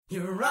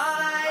You're all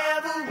I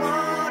ever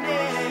wanted.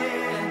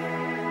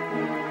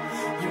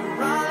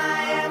 You're all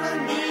I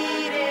ever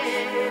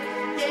needed.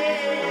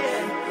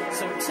 Yeah.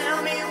 So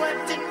tell me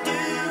what to do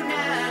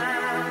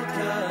now,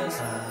 'cause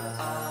I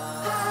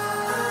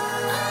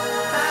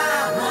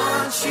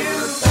want you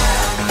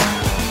back.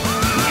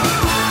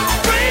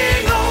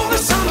 Bring over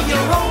some of your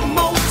old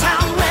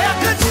Motown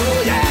records.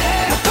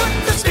 Yeah. Put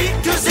the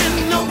speakers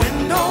in the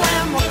window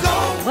and we'll go.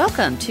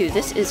 Welcome to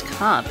This Is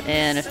Comp,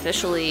 an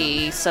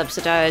officially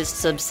subsidized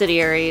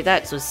subsidiary.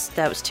 That was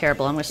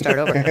terrible. I'm going to start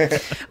over.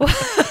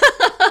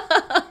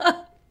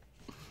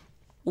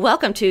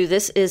 Welcome to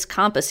This Is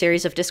Comp, a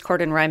series of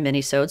Discord and Rhyme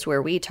minisodes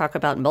where we talk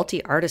about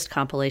multi-artist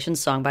compilations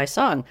song by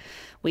song.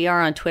 We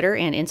are on Twitter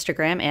and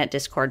Instagram at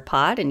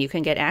DiscordPod, and you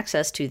can get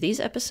access to these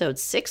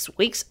episodes 6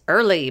 weeks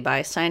early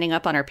by signing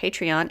up on our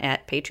Patreon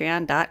at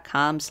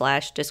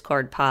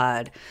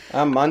patreon.com/DiscordPod.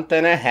 A month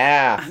and a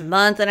half. A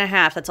month and a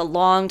half. That's a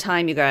long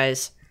time, you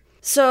guys.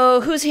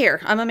 So, who's here?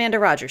 I'm Amanda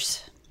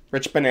Rogers.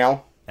 Rich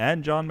Bunnell.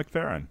 And John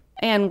McFerrin.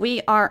 And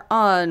we are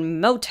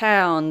on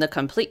Motown, the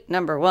complete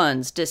number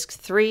ones, disc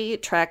 3,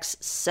 tracks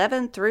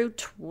 7 through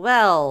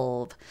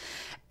 12.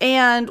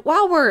 And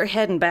while we're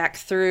heading back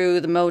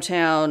through the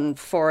Motown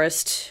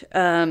forest,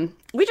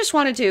 we just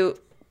wanted to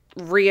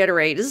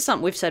reiterate, this is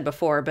something we've said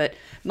before, but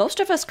most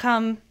of us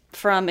come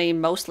from a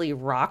mostly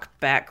rock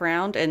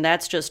background, and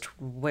that's just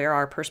where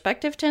our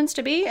perspective tends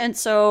to be. And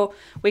so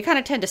we kind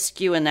of tend to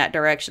skew in that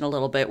direction a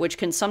little bit, which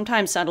can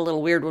sometimes sound a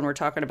little weird when we're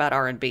talking about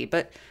R&B,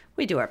 but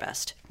we do our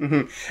best.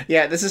 Mm-hmm.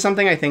 Yeah, this is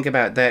something I think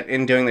about that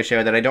in doing the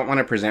show, that I don't want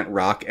to present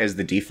rock as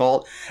the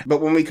default,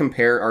 but when we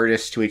compare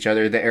artists to each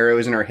other, the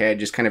arrows in our head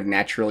just kind of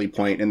naturally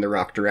point in the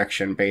rock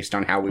direction based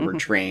on how we were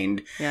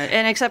trained. Yeah,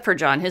 and except for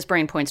John, his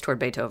brain points toward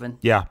Beethoven.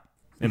 Yeah,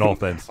 in all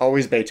things.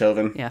 Always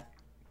Beethoven. Yeah.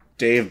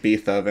 Dave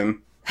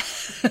Beethoven.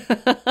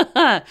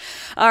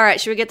 All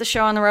right, should we get the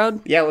show on the road?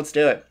 Yeah, let's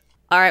do it.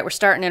 All right, we're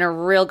starting in a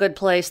real good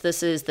place.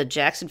 This is the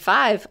Jackson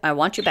 5, I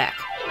Want You Back.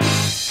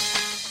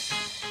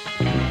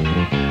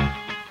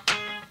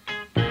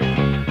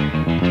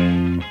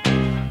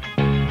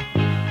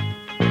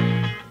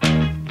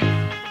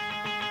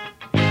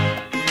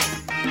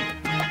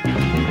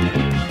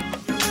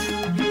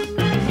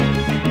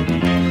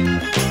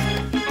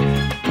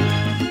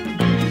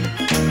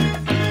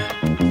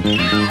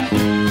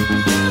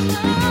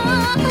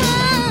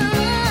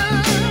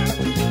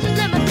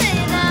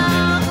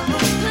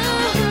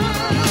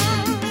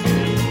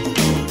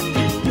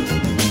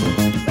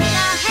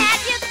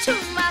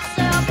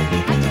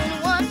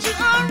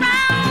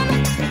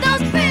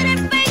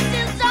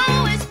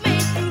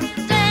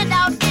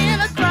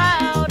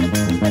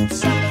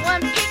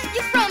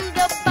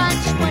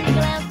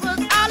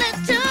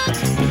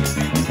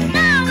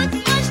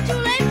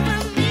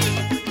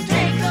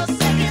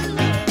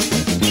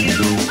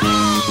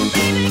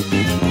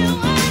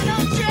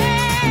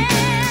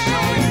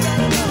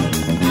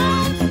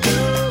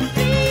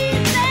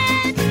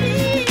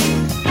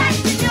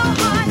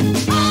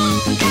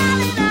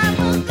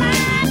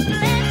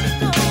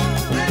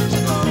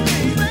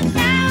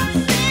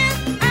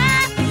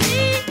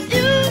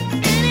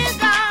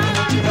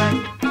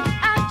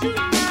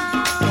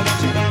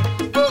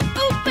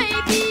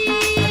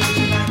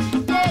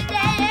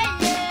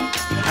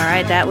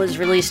 That was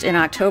released in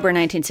October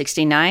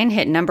 1969,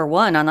 hit number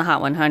 1 on the Hot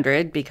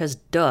 100 because,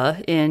 duh,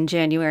 in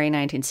January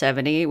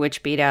 1970,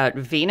 which beat out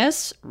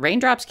Venus,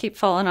 Raindrops Keep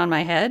Falling on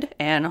My Head,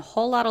 and A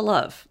Whole Lot of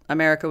Love.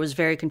 America was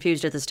very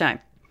confused at this time.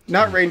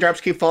 Not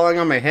Raindrops Keep Falling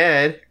on My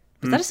Head.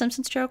 Was that a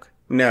Simpsons joke?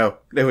 No,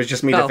 it was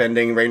just me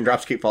defending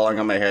Raindrops Keep Falling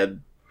on My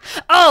Head.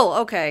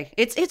 Oh, okay.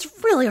 It's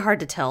really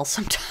hard to tell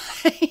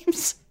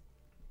sometimes.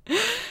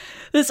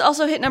 This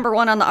also hit number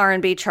 1 on the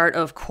R&B chart,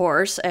 of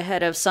course,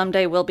 ahead of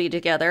Someday We'll Be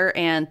Together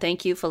and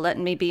Thank You for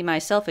Letting Me Be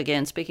Myself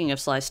Again, speaking of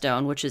Sly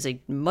Stone, which is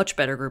a much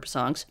better group of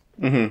songs.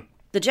 Mm-hmm.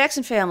 The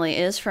Jackson family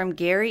is from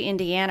Gary,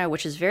 Indiana,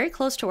 which is very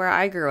close to where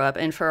I grew up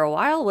and for a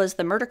while was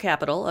the murder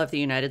capital of the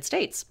United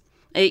States.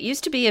 It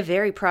used to be a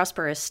very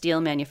prosperous steel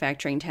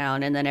manufacturing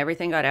town, and then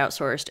everything got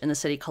outsourced and the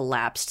city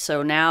collapsed.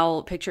 So now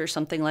picture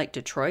something like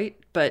Detroit,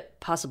 but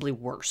possibly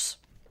worse.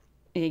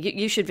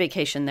 You should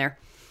vacation there.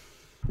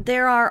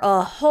 There are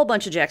a whole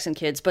bunch of Jackson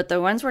kids, but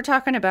the ones we're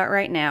talking about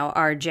right now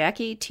are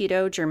Jackie,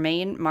 Tito,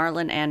 Jermaine,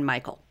 Marlon, and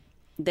Michael.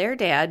 Their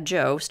dad,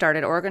 Joe,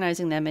 started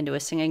organizing them into a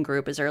singing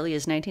group as early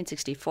as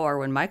 1964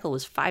 when Michael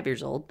was 5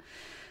 years old,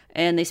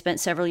 and they spent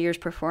several years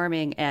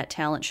performing at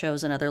talent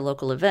shows and other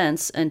local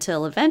events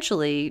until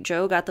eventually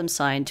Joe got them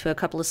signed to a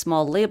couple of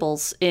small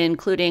labels,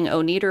 including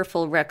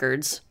Oneaterful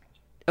Records.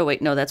 Oh,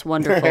 wait, no, that's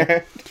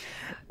Wonderful.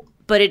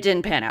 But it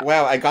didn't pan out.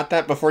 Wow, I got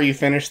that before you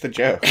finished the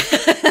joke.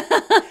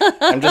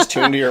 I'm just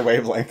tuned to your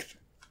wavelength.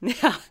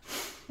 Yeah.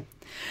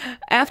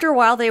 After a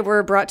while, they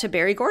were brought to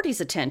Berry Gordy's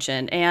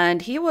attention,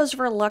 and he was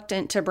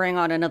reluctant to bring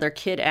on another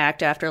kid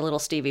act after Little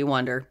Stevie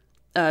Wonder.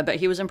 But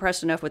he was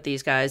impressed enough with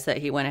these guys that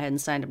he went ahead and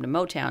signed them to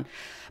Motown.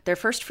 Their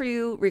first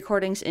few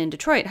recordings in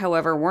Detroit,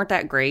 however, weren't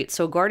that great,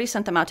 so Gordy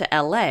sent them out to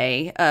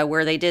L.A.,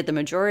 where they did the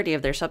majority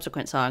of their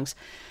subsequent songs.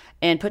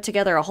 and put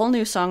together a whole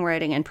new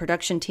songwriting and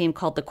production team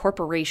called the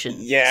Corporation,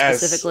 Yes.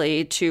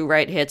 specifically to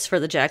write hits for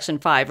the Jackson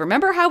 5.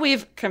 Remember how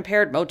we've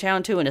compared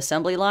Motown to an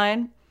assembly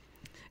line?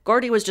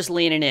 Gordy was just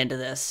leaning into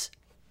this.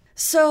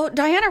 So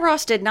Diana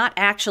Ross did not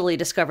actually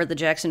discover the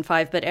Jackson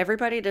 5, but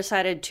everybody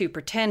decided to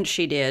pretend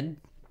she did,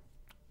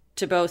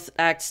 to both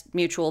acts'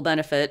 mutual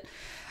benefit.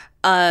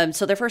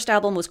 So their first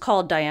album was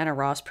called Diana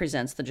Ross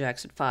Presents the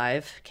Jackson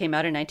 5, came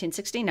out in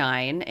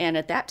 1969, and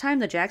at that time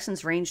the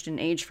Jacksons ranged in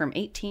age from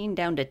 18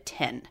 down to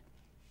 10,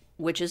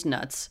 which is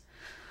nuts.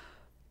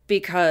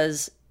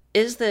 Because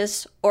is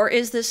this, or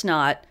is this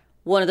not,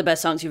 one of the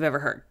best songs you've ever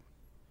heard?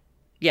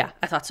 Yeah,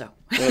 I thought so.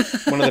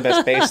 One of the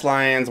best bass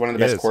lines, one of the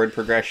best Yes. chord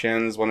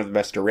progressions, one of the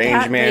best That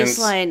arrangements. bass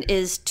line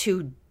is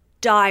to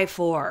die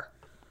for.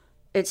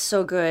 It's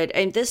so good.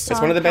 And this song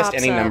It's one of the best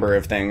pops any up- number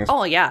of things.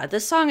 Oh, yeah.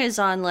 This song is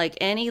on, like,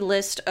 any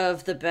list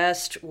of the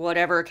best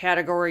whatever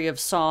category of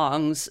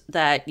songs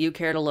that you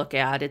care to look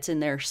at. It's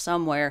in there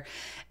somewhere.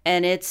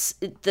 And it's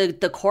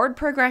the chord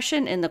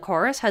progression in the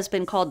chorus has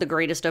been called the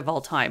greatest of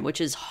all time,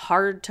 which is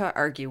hard to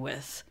argue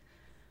with.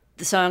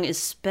 The song is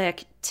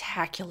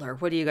spectacular.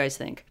 What do you guys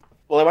think?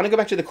 Well, I want to go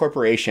back to the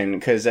Corporation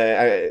because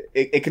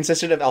it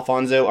consisted of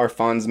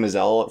Alfonso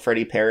Mazel,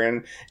 Freddie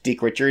Perrin,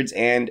 Deke Richards,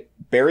 and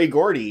Barry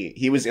Gordy.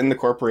 He was in the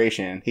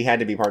Corporation. He had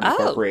to be part of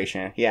the Oh.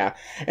 Corporation. Yeah.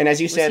 And as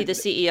you Was said, he the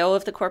CEO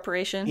of the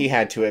corporation? he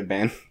had to have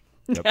been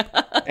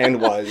Yep. and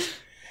was.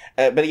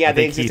 But yeah,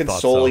 they think he existed thought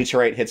solely so. to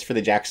write hits for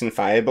the Jackson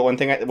 5. But one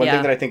thing that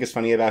I think is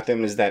funny about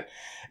them is that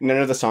none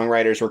of the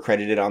songwriters were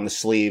credited on the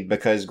sleeve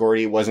because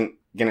Gordy wasn't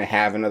going to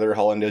have another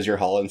Holland Dozier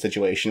Holland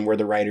situation where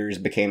the writers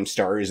became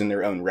stars in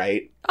their own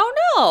right. Oh,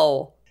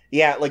 no.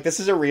 Yeah, like this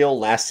is a real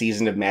last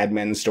season of Mad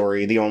Men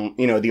story. The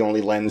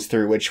only lens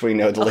through which we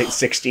know the late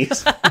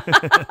 60s.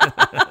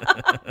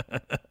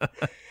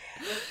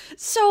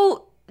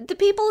 So the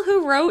people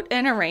who wrote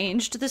and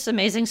arranged this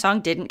amazing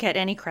song didn't get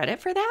any credit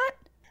for that?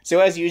 So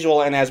as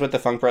usual, and as with the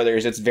Funk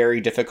Brothers, it's very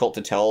difficult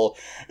to tell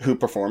who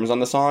performs on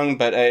the song,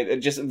 but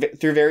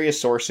through various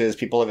sources,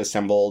 people have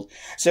assembled.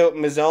 So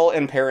Mazel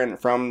and Perrin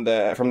from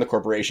the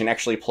Corporation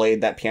actually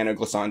played that piano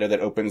glissando that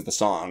opens the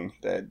song,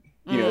 that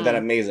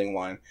amazing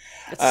one.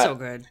 It's so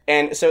good.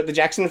 And so the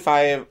Jackson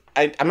 5,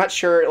 I'm not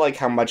sure like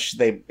how much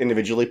they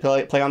individually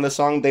play on the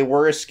song. They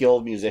were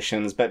skilled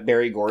musicians, but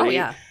Barry Gordy, Oh,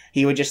 yeah.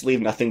 he would just leave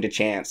nothing to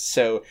chance.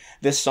 So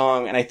this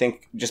song, and I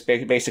think just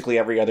basically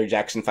every other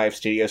Jackson 5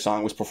 studio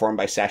song was performed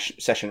by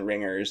session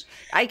ringers.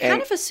 I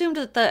kind of assumed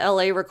that the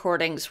LA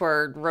recordings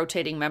were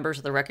rotating members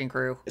of the Wrecking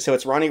Crew. So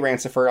it's Ronnie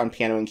Rancifer on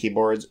piano and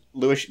keyboards,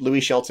 Louis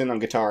Shelton on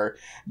guitar,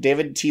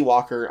 David T.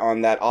 Walker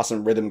on that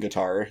awesome rhythm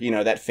guitar,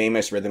 that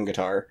famous rhythm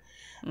guitar,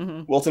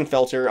 Wilton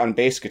Felter on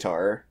bass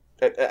guitar.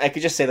 I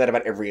could just say that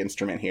about every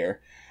instrument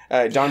here.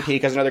 John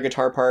Peake has another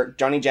guitar part,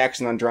 Johnny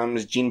Jackson on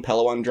drums, Gene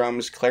Pello on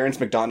drums, Clarence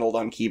McDonald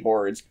on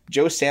keyboards,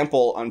 Joe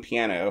Sample on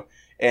piano,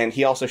 and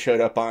he also showed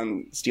up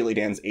on Steely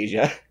Dan's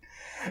Asia,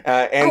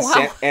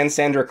 and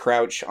Sandra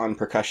Crouch on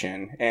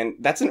percussion. And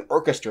that's an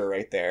orchestra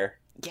right there.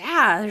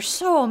 Yeah, there's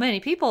so many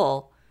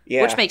people.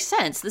 Yeah. Which makes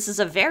sense. This is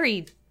a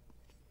very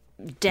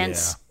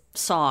dense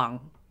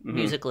song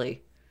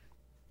musically.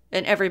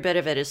 And every bit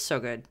of it is so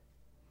good.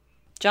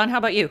 John, how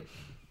about you?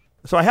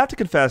 So I have to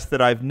confess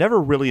that I've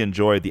never really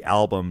enjoyed the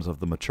albums of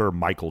the mature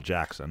Michael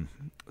Jackson.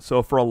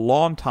 So for a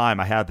long time,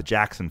 I had the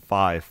Jackson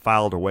 5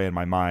 filed away in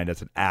my mind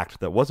as an act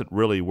that wasn't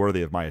really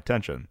worthy of my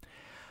attention.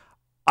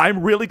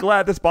 I'm really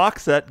glad this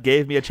box set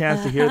gave me a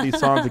chance to hear these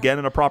songs again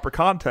in a proper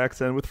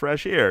context and with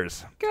fresh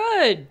ears.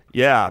 Good.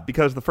 Yeah,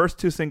 because the first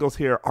two singles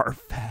here are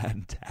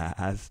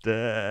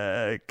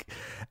fantastic.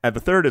 And the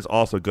third is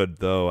also good,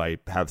 though I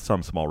have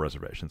some small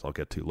reservations I'll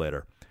get to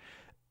later.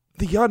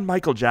 The young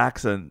Michael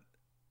Jackson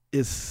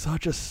is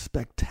such a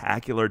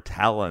spectacular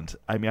talent.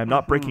 I mean, I'm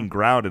not breaking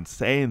ground in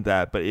saying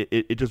that, but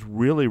it just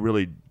really,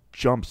 really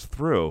jumps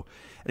through.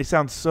 And he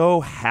sounds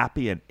so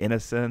happy and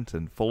innocent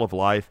and full of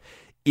life,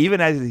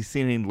 even as he's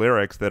singing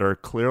lyrics that are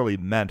clearly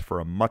meant for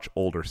a much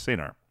older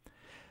singer.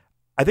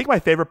 I think my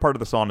favorite part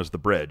of the song is the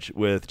bridge,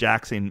 with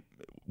Jackson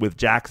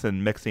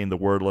mixing the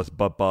wordless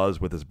but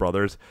buzz with his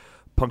brothers,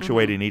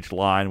 punctuating each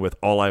line with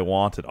all I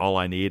want and all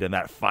I need, and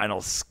that final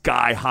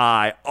sky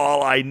high,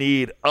 all I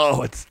need.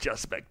 Oh, it's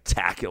just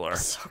spectacular.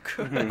 So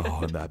good. Oh,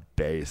 and that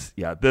bass.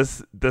 Yeah,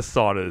 this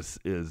song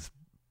is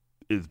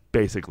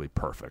basically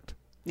perfect.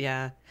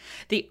 Yeah.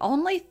 The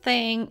only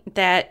thing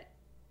that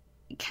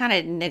kind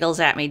of niggles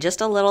at me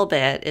just a little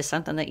bit is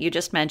something that you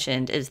just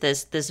mentioned, is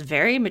this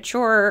very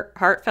mature,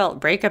 heartfelt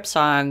breakup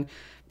song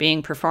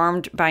being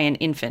performed by an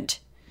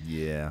infant.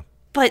 Yeah.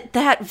 But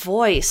that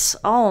voice,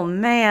 oh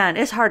man,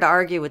 it's hard to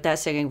argue with that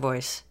singing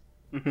voice.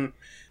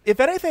 If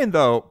anything,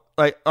 though,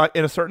 like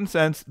in a certain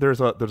sense,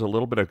 there's a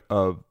little bit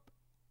of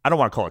I don't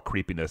want to call it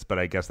creepiness, but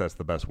I guess that's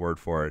the best word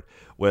for it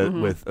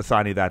with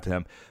assigning that to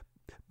him.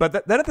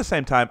 But then at the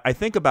same time, I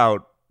think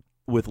about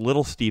with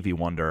little Stevie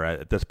Wonder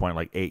at this point,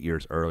 like 8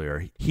 years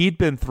earlier, he'd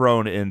been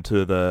thrown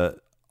into the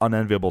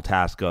unenviable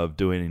task of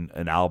doing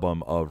an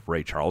album of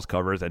Ray Charles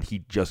covers, and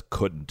he just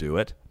couldn't do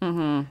it.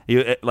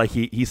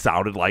 He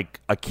sounded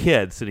like a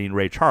kid singing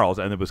Ray Charles,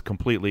 and it was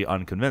completely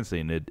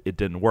unconvincing. It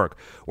didn't work.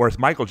 Whereas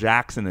Michael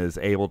Jackson is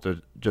able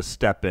to just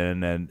step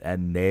in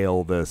and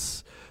nail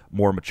this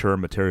more mature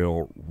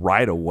material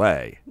right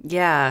away.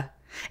 Yeah.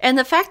 And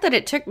the fact that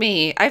it took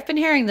me, I've been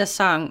hearing this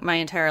song my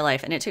entire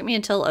life, and it took me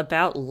until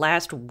about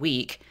last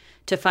week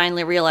to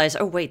finally realize,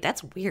 oh, wait,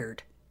 that's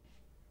weird.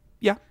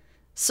 Yeah.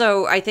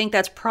 So I think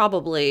that's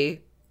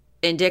probably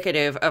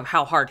indicative of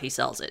how hard he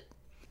sells it.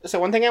 So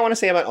one thing I want to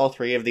say about all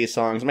three of these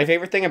songs, my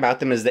favorite thing about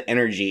them is the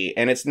energy.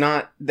 And it's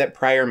not that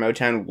prior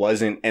Motown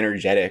wasn't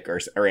energetic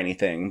or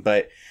anything,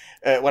 but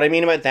what I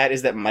mean about that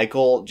is that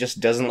Michael just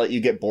doesn't let you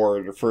get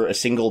bored for a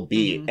single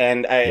beat.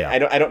 And I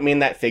don't mean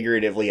that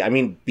figuratively. I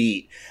mean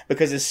beat.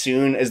 Because as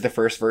soon as the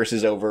first verse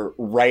is over,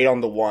 right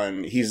on the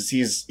one,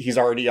 he's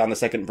already on the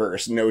second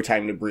verse. No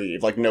time to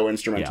breathe. Like no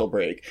instrumental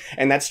break.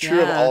 And that's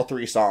true of all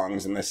three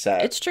songs in this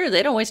set. It's true.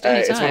 They don't waste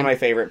any time. It's one of my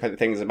favorite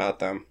things about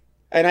them.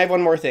 And I have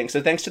one more thing.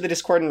 So thanks to the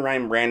Discord and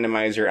Rhyme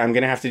randomizer, I'm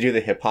going to have to do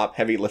the hip-hop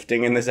heavy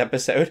lifting in this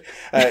episode.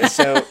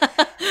 So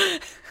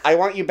I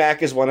Want You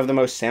Back is one of the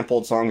most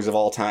sampled songs of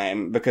all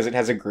time because it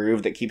has a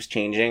groove that keeps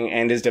changing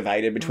and is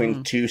divided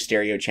between two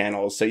stereo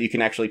channels. So you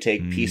can actually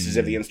take pieces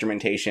of the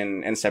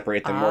instrumentation and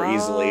separate them more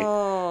easily.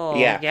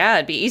 Yeah,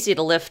 it'd be easy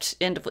to lift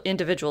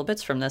individual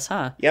bits from this,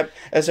 huh? Yep.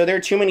 So there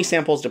are too many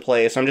samples to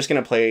play, so I'm just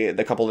going to play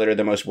the couple that are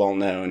the most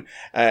well-known.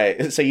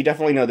 So you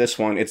definitely know this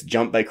one. It's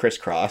Jump by Criss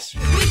Cross.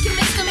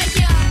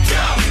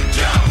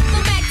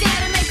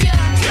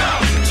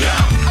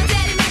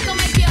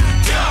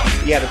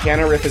 Yeah, the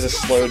piano riff is a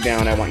slowed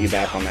down I Want You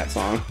Back on that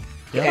song.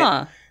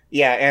 Yeah.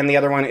 And the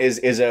other one is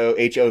Izzo,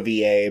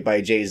 H-O-V-A,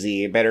 by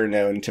Jay-Z, better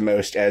known to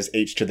most as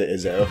H to the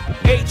Izzo.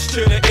 H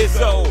to the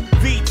Izzo,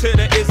 V to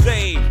the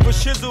Izzy. But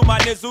Shizzle, my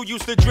nizzle,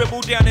 used to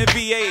dribble down in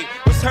VA.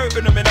 Was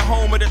hurting them in the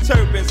home of the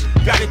turbans.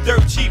 Got it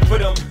dirt cheap for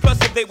them.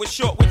 Plus, if they were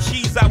short with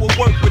cheese, I would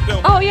work with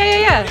them. Oh,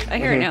 yeah. I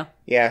hear it now.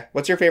 Yeah.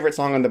 What's your favorite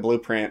song on the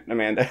Blueprint,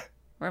 Amanda?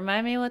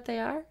 Remind me what they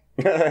are?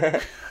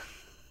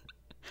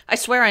 I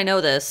swear I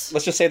know this.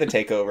 Let's just say The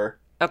Takeover.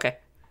 Okay.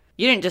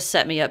 You didn't just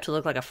set me up to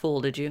look like a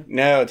fool, did you?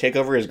 No,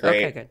 Takeover is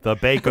great. Okay, good. The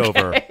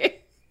Bakeover.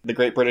 Okay. The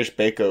Great British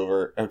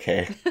Bakeover.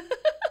 Okay.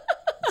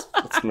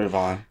 Let's move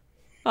on.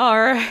 All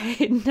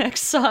right.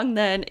 Next song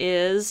then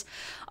is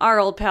our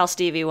old pal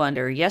Stevie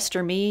Wonder.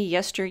 Yester Me,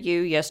 Yester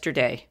You,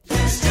 Yesterday.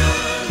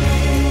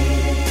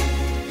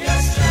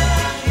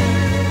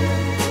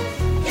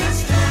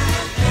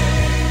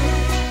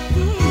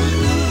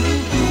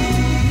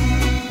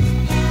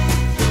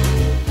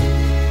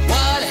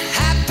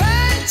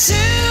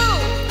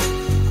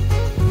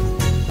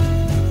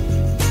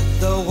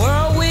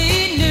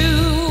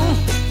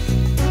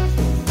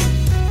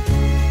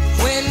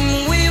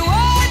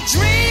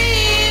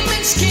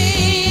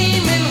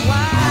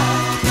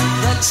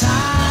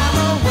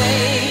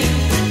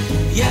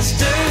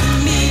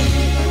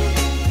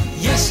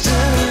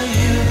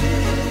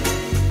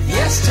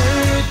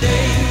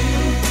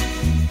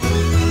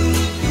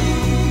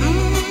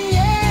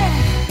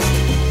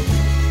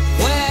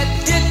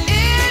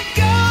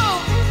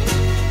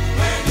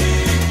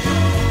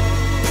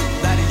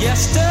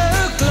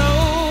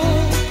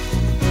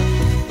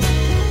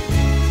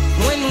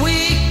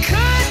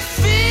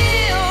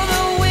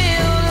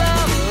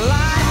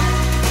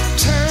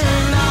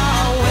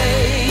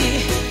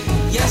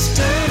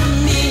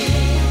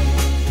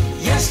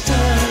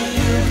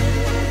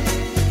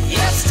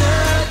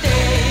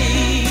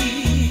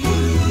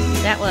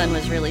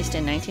 Was released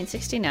in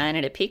 1969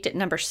 and it peaked at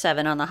number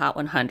 7 on the Hot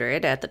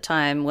 100 at the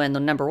time when the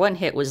number 1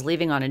 hit was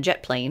Leaving on a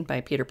Jet Plane by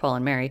Peter, Paul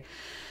and Mary.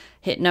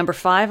 Hit number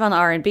 5 on the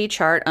R&B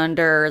chart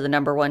under the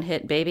number 1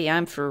 hit Baby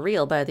I'm For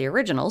Real by the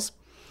Originals.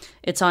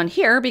 It's on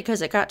here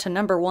because it got to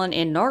number 1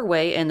 in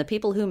Norway and the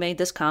people who made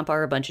this comp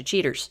are a bunch of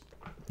cheaters.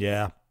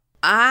 Yeah.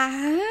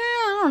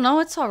 I don't know,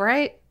 it's all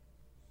right.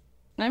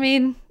 I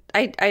mean,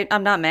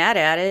 I'm not mad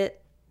at it.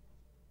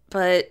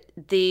 But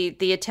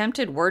the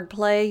attempted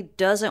wordplay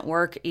doesn't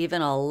work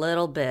even a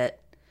little bit.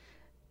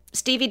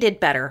 Stevie did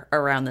better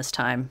around this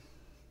time.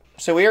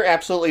 So we are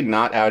absolutely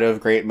not out of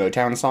great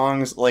Motown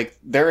songs. Like,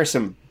 there are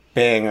some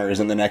bangers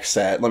in the next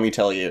set, let me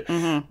tell you.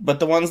 Mm-hmm. But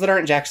the ones that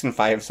aren't Jackson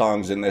 5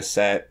 songs in this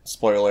set,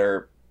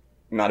 spoiler,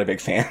 not a big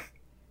fan.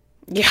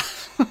 Yeah.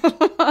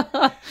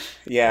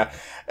 Yeah.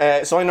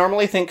 So I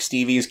normally think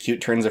Stevie's cute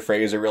turns of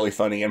phrase are really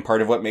funny, and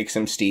part of what makes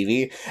him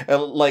Stevie.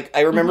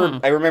 I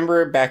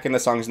remember back in the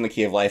Songs in the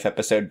Key of Life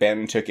episode,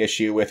 Ben took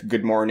issue with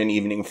Good Morning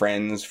Evening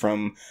Friends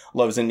from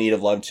Love's in Need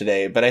of Love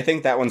Today, but I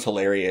think that one's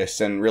hilarious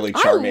and really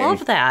charming. I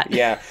love that.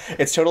 Yeah,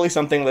 it's totally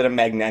something that a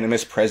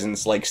magnanimous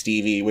presence like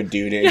Stevie would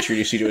do to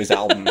introduce you to his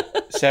album.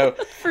 So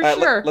For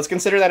sure. Let's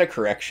consider that a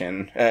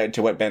correction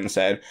to what Ben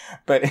said.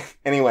 But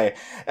anyway,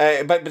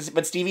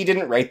 but Stevie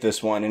didn't write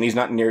this one, and he's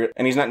not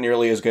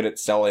nearly as good at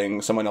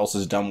selling someone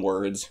else's dumb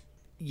words.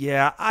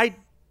 Yeah, I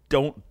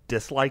don't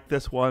dislike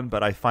this one,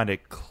 but I find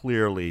it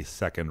clearly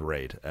second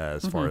rate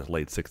as far as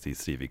late 60s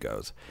Stevie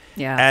goes.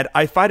 Yeah. And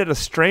I find it a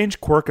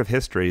strange quirk of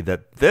history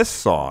that this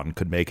song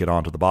could make it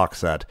onto the box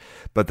set,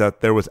 but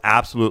that there was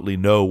absolutely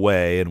no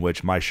way in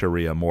which My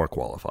Sharia Moore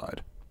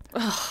qualified.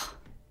 Ugh,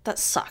 that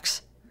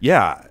sucks.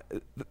 Yeah.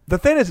 The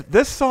thing is,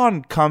 this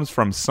song comes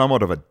from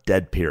somewhat of a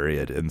dead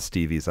period in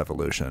Stevie's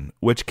evolution,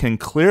 which can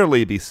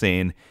clearly be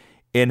seen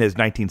in his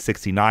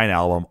 1969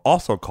 album,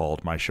 also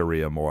called My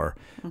Sharia Moore,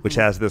 which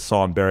has this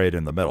song buried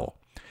in the middle.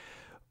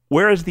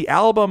 Whereas the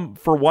album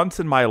For Once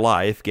in My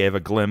Life gave a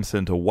glimpse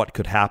into what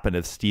could happen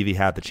if Stevie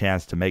had the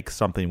chance to make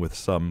something with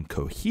some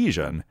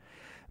cohesion,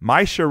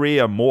 My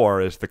Sharia Moore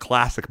is the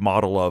classic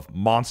model of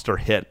monster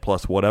hit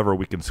plus whatever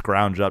we can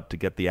scrounge up to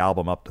get the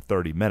album up to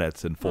 30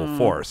 minutes in full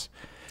force.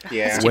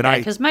 Yeah. That's too bad,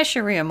 because My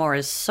Sharia Moore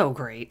is so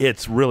great.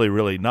 It's really,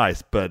 really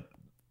nice, but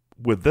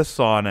with this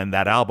song and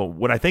that album,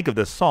 when I think of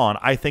this song,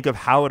 I think of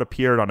how it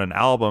appeared on an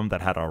album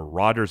that had a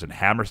Rodgers and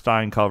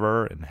Hammerstein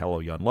cover in Hello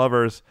Young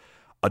Lovers,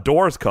 a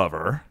Doors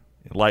cover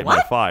in Light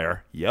My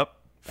Fire. Yep.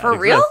 For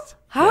real?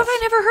 How have I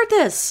never heard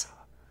this?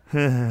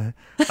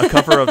 A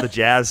cover of the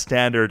jazz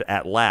standard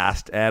At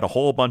Last, and a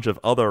whole bunch of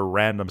other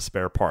random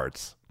spare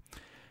parts.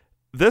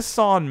 This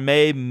song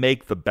may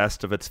make the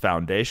best of its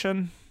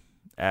foundation,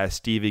 as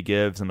Stevie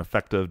gives an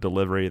effective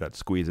delivery that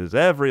squeezes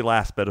every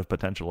last bit of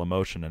potential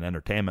emotion and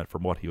entertainment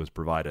from what he was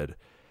provided,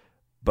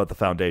 but the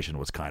foundation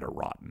was kind of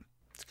rotten.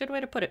 It's a good way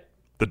to put it.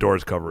 The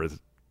Doors cover is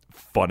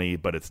funny,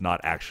 but it's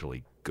not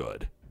actually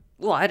good.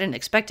 Well, I didn't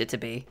expect it to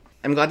be.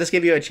 I'm glad this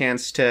gave you a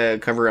chance to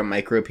cover a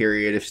micro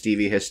period of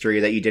Stevie history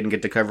that you didn't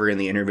get to cover in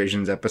the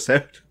Intervisions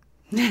episode.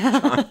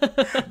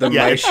 The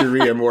My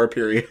Sharia Moore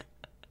period.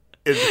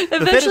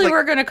 Eventually,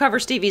 we're going to cover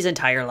Stevie's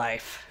entire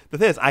life. The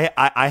thing is,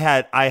 I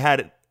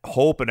had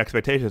hope and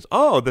expectations.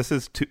 Oh, this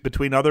is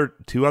between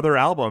two other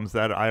albums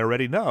that I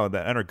already know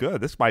that are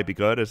good. This might be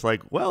good. It's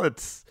like, well,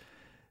 it's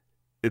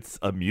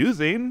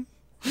amusing.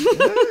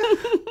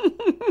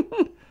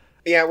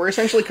 Yeah, we're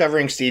essentially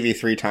covering Stevie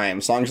 3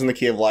 times. Songs in the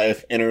Key of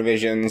Life,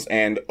 Intervisions,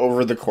 and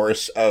over the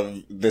course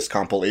of this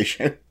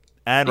compilation.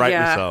 And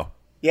rightly so.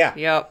 Yeah.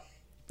 Yep.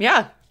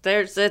 Yeah,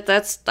 there's it.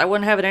 I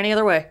wouldn't have it any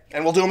other way.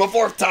 And we'll do them a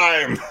 4th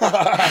time.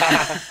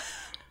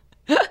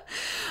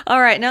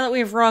 All right, now that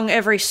we've wrung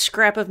every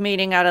scrap of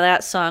meaning out of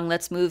that song,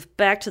 let's move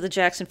back to the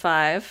Jackson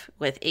 5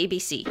 with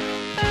ABC.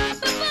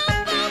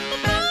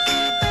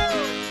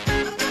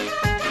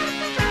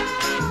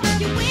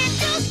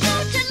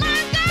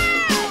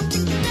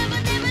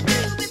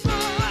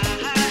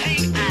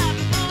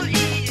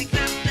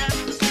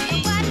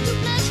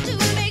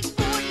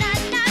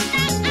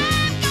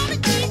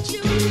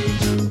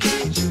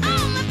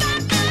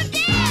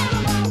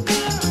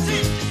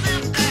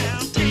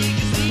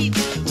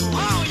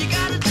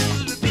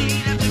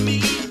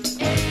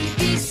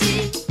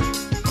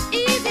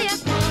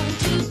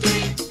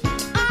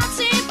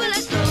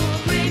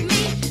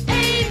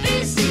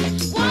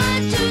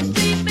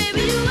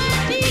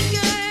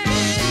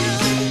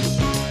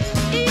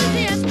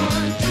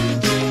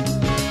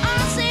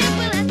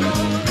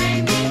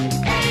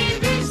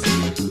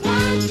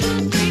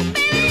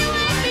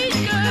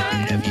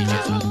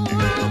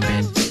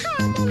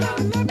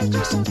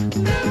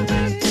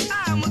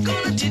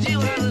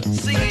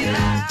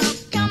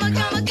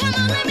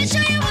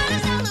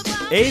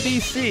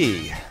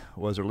 ABC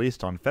was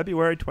released on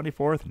February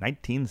 24th,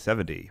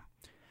 1970.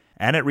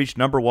 And it reached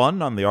number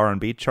 1 on the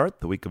R&B chart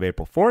the week of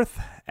April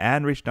 4th,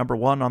 and reached number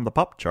 1 on the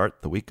pop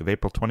chart the week of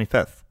April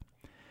 25th.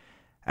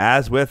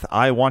 As with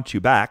I Want You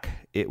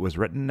Back, it was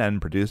written and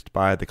produced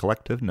by the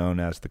collective known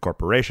as The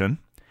Corporation,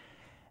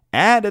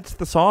 and it's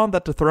the song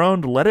that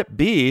dethroned Let It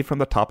Be from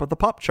the top of the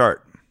pop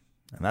chart.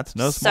 And that's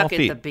no small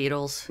feat. Suck it, the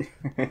Beatles.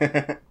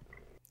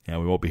 Yeah,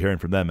 we won't be hearing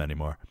from them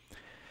anymore.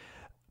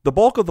 The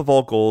bulk of the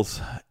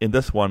vocals in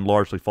this one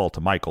largely fall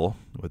to Michael,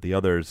 with the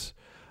others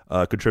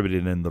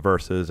contributing in the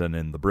verses and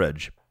in the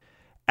bridge.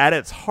 At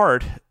its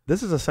heart,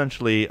 this is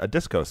essentially a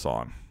disco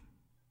song,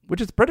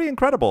 which is pretty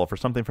incredible for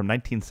something from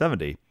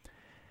 1970.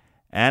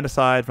 And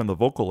aside from the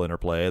vocal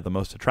interplay, the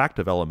most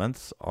attractive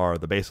elements are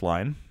the bass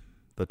line,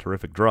 the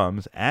terrific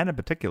drums, and in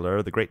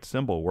particular, the great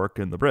cymbal work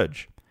in the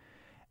bridge,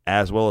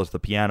 as well as the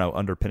piano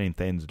underpinning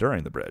things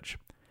during the bridge.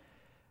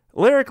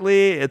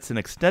 Lyrically, it's an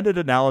extended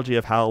analogy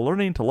of how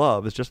learning to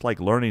love is just like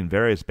learning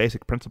various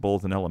basic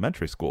principles in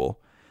elementary school.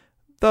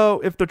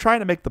 Though, if they're trying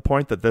to make the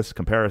point that this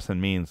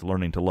comparison means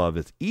learning to love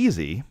is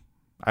easy,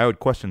 I would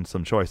question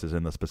some choices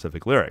in the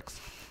specific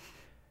lyrics.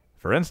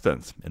 For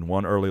instance, in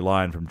one early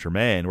line from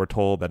Jermaine, we're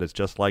told that it's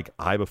just like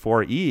I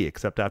before E,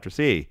 except after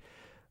C.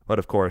 But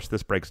of course,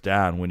 this breaks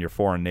down when your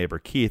foreign neighbor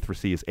Keith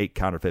receives 8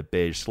 counterfeit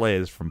beige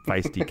slaves from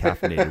feisty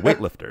caffeinated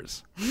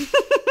weightlifters.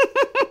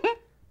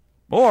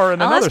 Or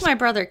in I'll another ask my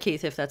brother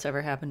Keith if that's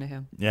ever happened to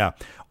him. Yeah.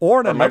 Or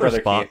in another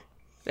spot. Keith.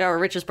 Yeah, or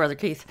Rich's brother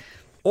Keith.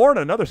 Or in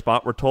another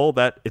spot, we're told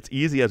that it's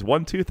easy as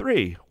 1, 2,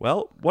 3.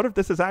 Well, what if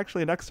this is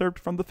actually an excerpt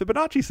from the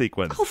Fibonacci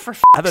sequence? Oh, for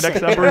And the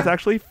next number is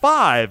actually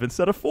 5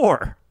 instead of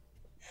 4.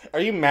 Are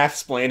you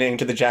math-splaining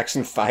to the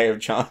Jackson 5,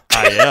 John?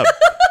 I am.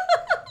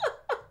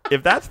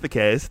 If that's the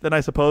case, then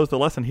I suppose the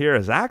lesson here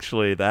is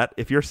actually that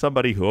if you're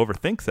somebody who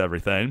overthinks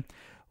everything,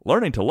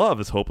 learning to love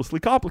is hopelessly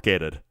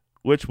complicated,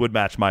 which would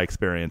match my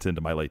experience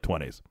into my late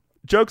 20s.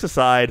 Jokes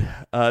aside,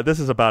 this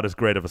is about as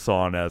great of a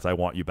song as I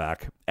Want You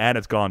Back, and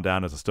it's gone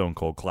down as a stone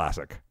cold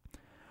classic.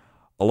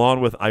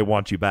 Along with I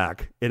Want You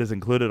Back, it is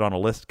included on a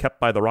list kept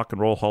by the Rock and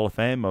Roll Hall of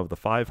Fame of the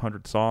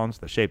 500 songs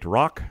that shaped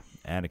rock,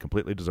 and it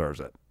completely deserves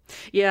it.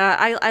 Yeah,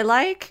 I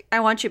like I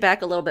Want You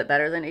Back a little bit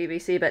better than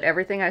ABC, but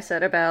everything I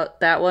said about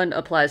that one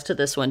applies to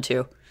this one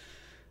too.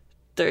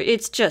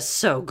 It's just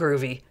so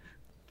groovy.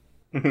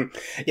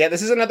 Yeah,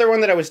 this is another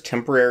one that I was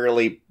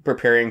temporarily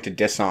preparing to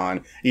diss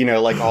on,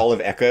 like all of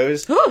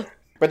Echoes.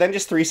 But then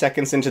just 3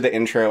 seconds into the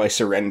intro, I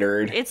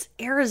surrendered. It's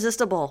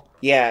irresistible.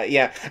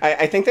 Yeah.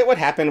 I think that what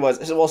happened was,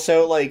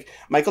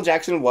 Michael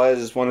Jackson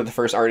was one of the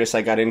first artists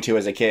I got into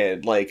as a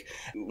kid, when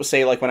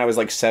I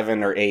was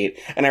 7 or 8.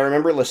 And I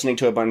remember listening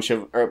to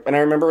and I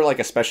remember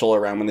a special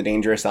around when the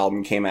Dangerous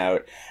album came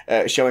out,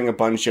 showing a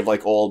bunch of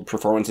old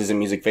performances and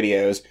music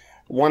videos,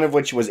 one of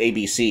which was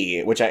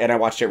ABC, and I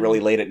watched it really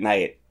late at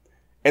night.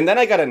 And then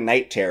I got a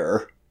night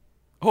terror.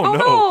 Oh,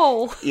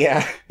 no.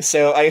 Yeah,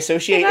 so I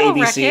associate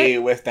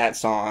ABC with that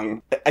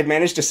song. I've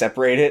managed to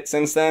separate it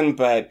since then,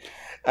 but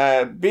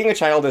being a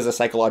child is a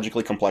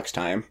psychologically complex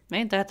time.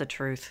 Ain't that the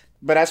truth?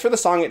 But as for the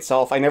song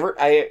itself, I never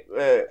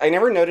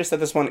noticed that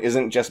this one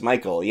isn't just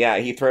Michael. Yeah,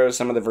 he throws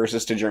some of the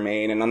verses to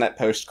Jermaine, and on that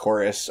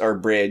post-chorus, or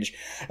bridge,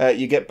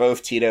 you get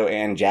both Tito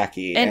and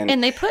Jackie.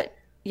 And they put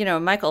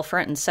Michael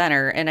front and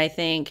center, and I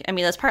think,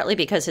 that's partly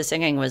because his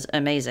singing was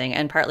amazing,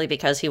 and partly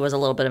because he was a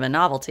little bit of a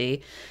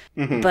novelty,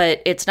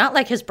 but it's not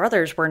like his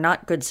brothers were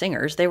not good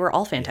singers. They were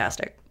all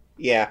fantastic.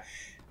 Yeah,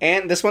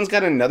 and this one's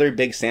got another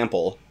big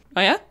sample.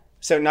 Oh, yeah?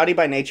 So Naughty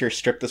by Nature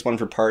stripped this one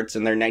for parts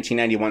in their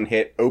 1991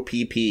 hit,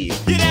 OPP.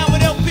 Get out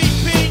with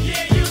OPP.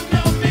 Yeah, you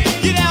know me.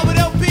 Get out with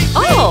OPP.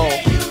 Oh!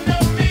 Yeah, you know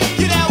me.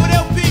 Get out with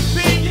OPP.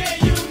 Yeah,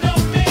 you know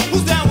me.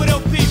 Who's down with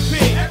OPP?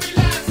 Every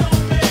line's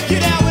on me.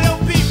 Get out with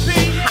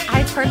OPP.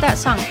 I've heard that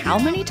song how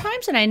many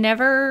times, and I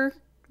never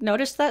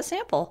noticed that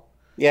sample.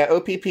 Yeah,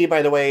 OPP,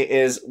 by the way,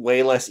 is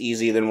way less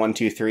easy than 1,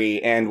 2,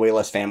 3, and way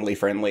less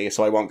family-friendly,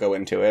 so I won't go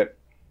into it.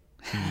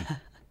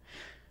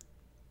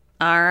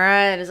 All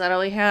right, is that all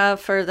we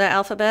have for the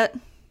alphabet?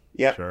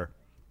 Yep. Sure.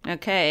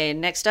 Okay,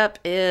 next up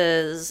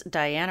is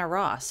Diana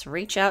Ross.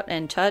 Reach out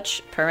and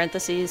touch,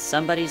 parentheses,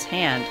 somebody's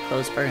hand,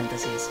 close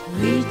parentheses.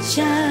 Reach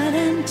out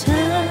and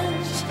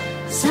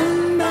touch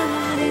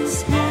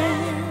somebody's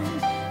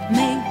hand.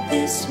 Make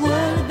this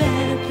world a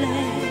better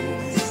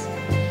place.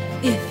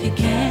 If you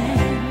can,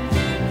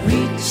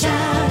 reach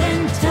out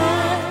and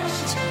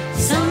touch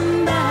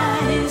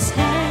somebody's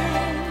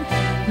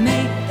hand.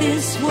 Make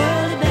this world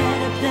a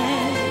better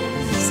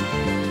place.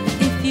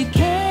 If you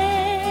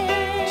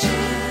can,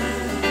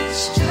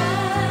 just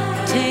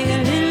try. Take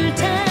a little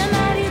time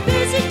out of your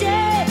busy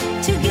day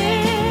to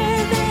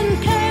give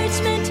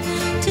encouragement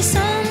to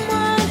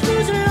someone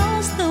who's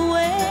lost the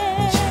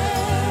way.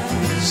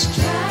 Just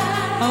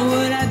try. Or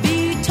would I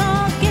be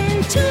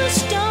talking to a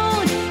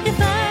stone if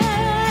I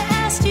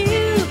asked you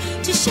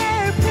to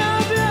share a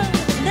problem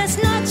that's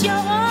not your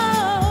own?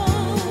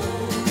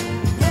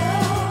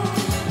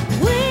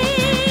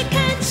 We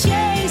can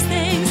chase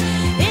things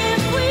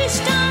if we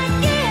start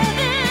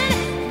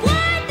giving.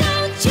 Why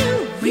don't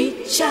you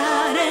reach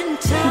out and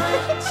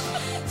touch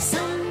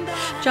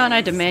somebody? John,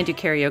 I demand you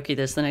karaoke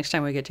this the next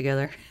time we get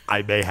together.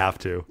 I may have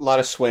to. A lot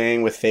of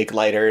swaying with fake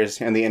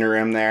lighters in the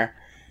interim there.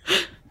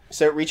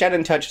 So Reach Out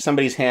and Touch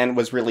Somebody's Hand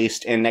was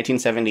released in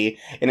 1970,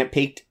 and it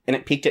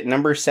peaked at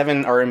number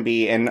 7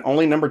 R&B and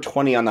only number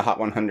 20 on the Hot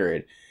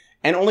 100,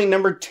 and only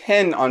number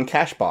 10 on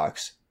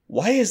Cashbox.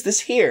 Why is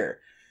this here?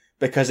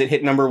 Because it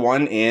hit number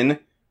 1 in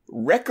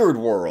Record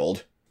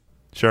World.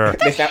 Sure. What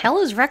the hell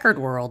is Record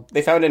World?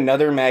 They found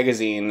another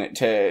magazine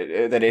that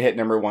it hit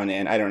number 1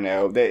 in. I don't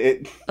know.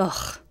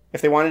 Ugh,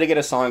 If they wanted to get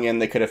a song in,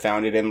 they could have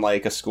found it in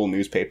a school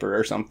newspaper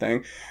or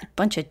something.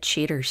 bunch of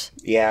cheaters.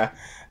 Yeah.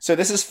 So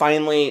this is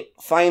finally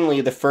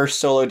the first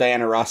solo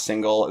Diana Ross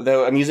single,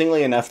 though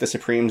amusingly enough, the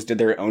Supremes did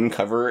their own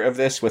cover of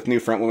this with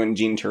new frontwoman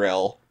Jean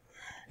Terrell.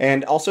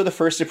 And also the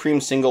first Supreme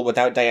single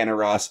without Diana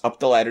Ross, Up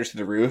the Ladder to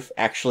the Roof,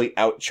 actually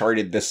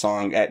outcharted this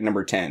song at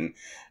number 10.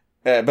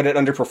 But it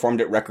underperformed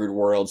at Record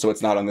World, so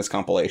it's not on this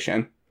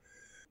compilation.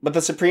 But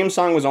the Supreme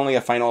song was only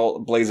a final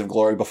blaze of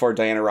glory before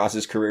Diana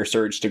Ross's career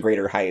surged to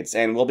greater heights,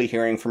 and we'll be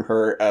hearing from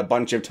her a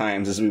bunch of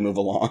times as we move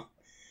along.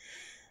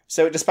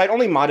 So despite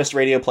only modest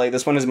radio play,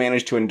 this one has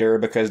managed to endure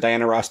because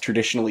Diana Ross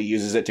traditionally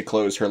uses it to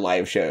close her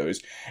live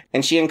shows.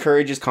 And she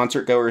encourages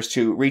concertgoers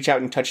to reach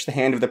out and touch the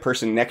hand of the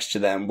person next to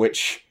them,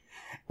 which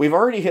we've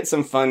already hit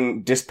some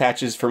fun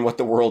dispatches from what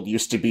the world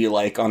used to be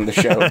like on the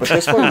show. But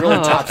this one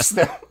really tops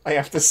them, I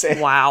have to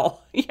say. Wow.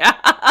 Yeah.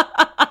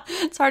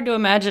 It's hard to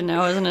imagine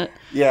now, isn't it?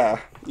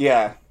 Yeah.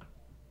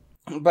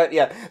 But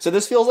yeah, so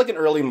this feels like an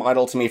early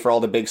model to me for all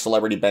the big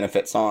celebrity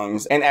benefit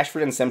songs, and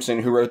Ashford and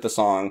Simpson, who wrote the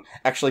song,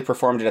 actually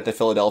performed it at the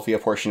Philadelphia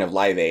portion of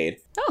Live Aid.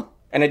 Oh.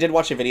 And I did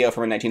watch a video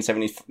from a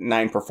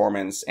 1979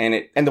 performance,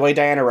 and the way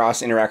Diana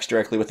Ross interacts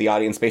directly with the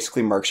audience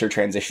basically marks her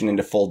transition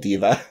into full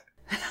diva.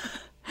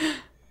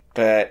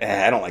 But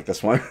I don't like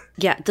this one.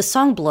 Yeah, the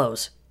song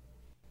blows.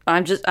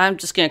 I'm just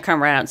gonna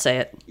come right out and say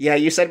it. Yeah,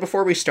 you said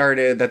before we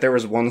started that there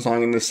was one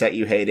song in the set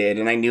you hated,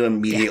 and I knew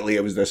immediately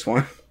it was this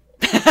one.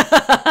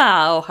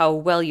 Oh, how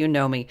well you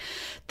know me.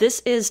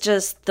 This is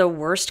just the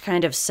worst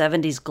kind of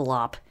 70s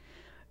glop.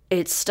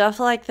 It's stuff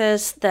like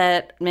this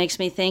that makes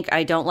me think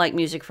I don't like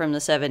music from the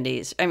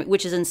 70s,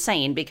 which is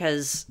insane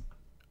because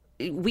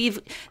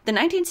the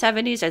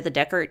 1970s are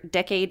the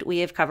decade we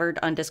have covered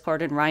on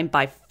Discord and Rhyme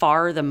by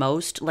far the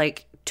most.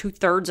 Like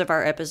 2/3 of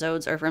our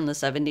episodes are from the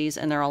 70s,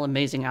 and they're all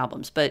amazing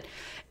albums. But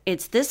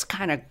it's this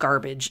kind of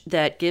garbage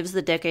that gives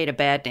the decade a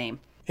bad name.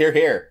 Hear,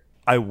 hear.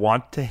 I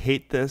want to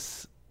hate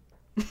this,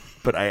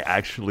 but I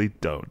actually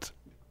don't.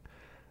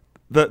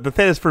 The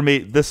thing is, for me,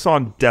 this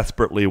song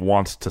desperately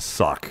wants to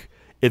suck.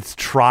 It's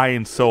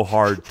trying so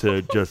hard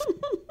to just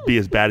be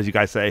as bad as you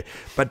guys say,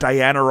 but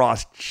Diana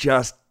Ross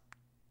just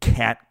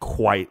can't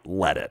quite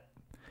let it.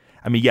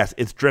 I mean, yes,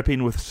 it's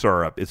dripping with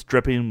syrup, it's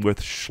dripping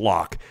with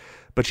schlock,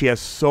 but she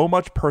has so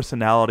much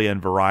personality and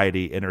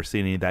variety in her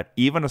singing that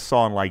even a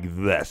song like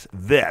this,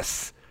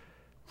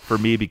 for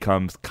me,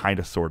 becomes kind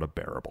of sort of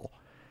bearable.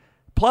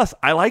 Plus,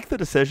 I like the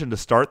decision to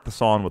start the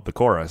song with the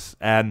chorus,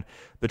 and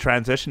the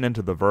transition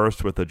into the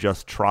verse with the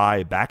just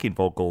try backing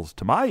vocals,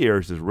 to my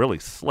ears, is really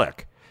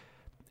slick.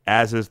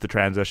 As is the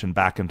transition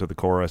back into the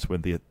chorus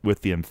with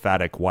the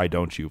emphatic "Why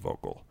don't you"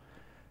 vocal.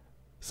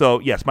 So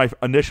yes, my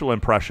initial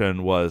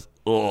impression was,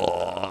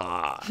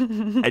 ugh,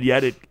 and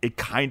yet it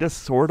kind of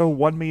sort of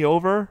won me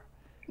over.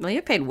 Well,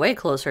 you paid way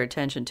closer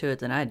attention to it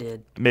than I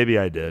did. Maybe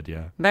I did,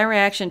 yeah. My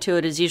reaction to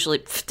it is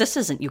usually, this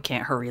isn't You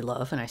Can't Hurry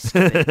Love, and I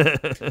skip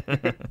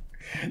it.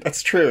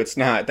 That's true, it's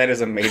not. That is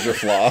a major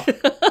flaw.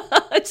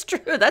 It's true.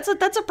 That's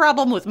a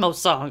problem with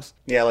most songs.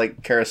 Yeah,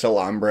 like Carousel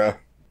Ombra.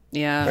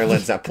 Yeah. Or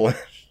Led Zeppelin.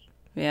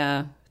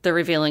 Yeah. The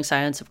Revealing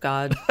Silence of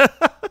God. I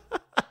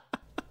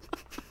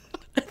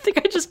think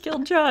I just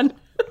killed John.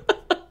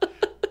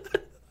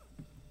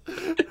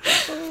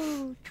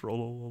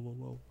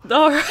 Troll.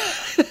 All right.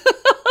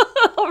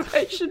 All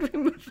right, should we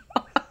move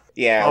on?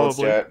 Yeah, Probably. let's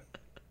do it.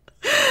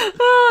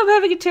 Oh, I'm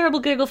having a terrible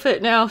giggle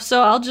fit now,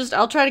 so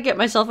I'll try to get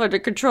myself under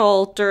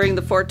control during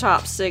the Four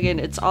Tops singing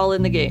It's All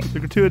in the Game. The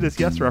gratuitous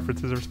yes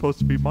references are supposed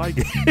to be my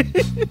game.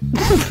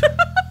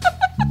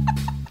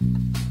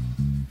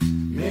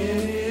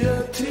 Many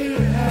a tear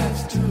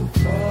has to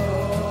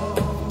fall,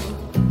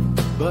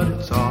 but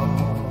it's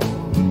all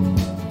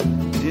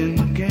in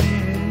the game.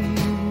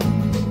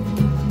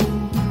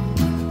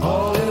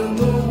 All in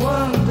the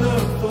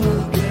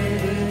wonderful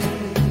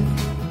game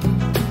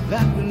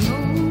that we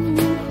know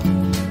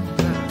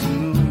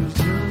is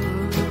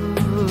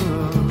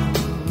love.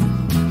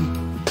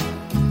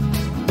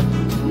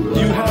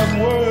 You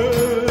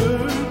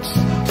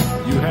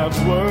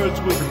have words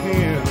with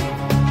him,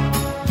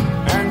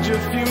 and your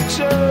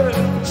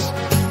future's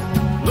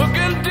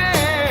looking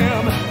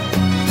dim.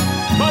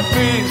 But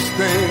these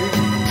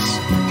things,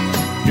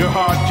 your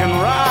heart can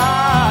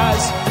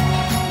rise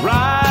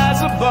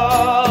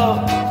above.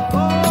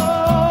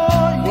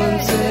 Oh,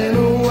 once in a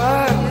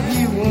while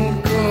he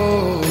won't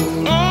go,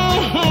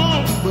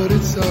 but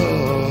it's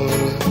all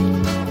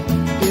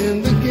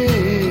in the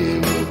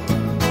game.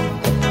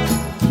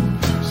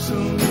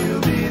 Soon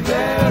he'll be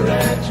there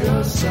at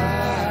your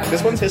side.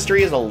 This one's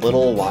history is a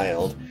little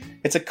wild.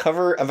 It's a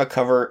cover of a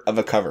cover of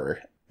a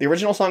cover. The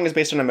original song is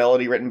based on a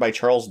melody written by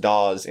Charles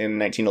Dawes in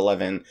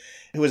 1911,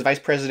 who was vice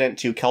president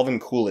to Calvin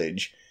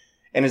Coolidge,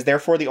 and is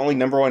therefore the only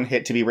number one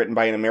hit to be written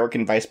by an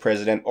American vice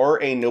president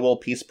or a Nobel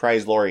Peace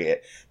Prize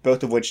laureate,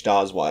 both of which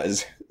Dawes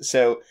was.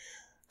 So,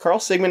 Carl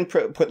Sigmund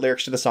put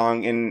lyrics to the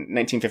song in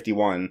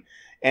 1951,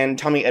 and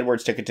Tommy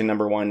Edwards took it to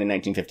number one in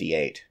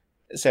 1958.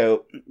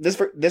 So, this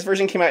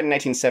version came out in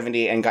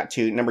 1970 and got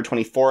to number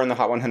 24 on the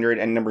Hot 100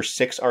 and number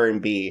 6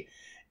 R&B.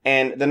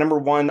 And the number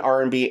one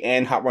R&B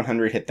and Hot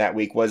 100 hit that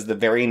week was the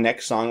very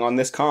next song on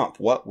this comp.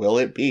 What will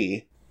it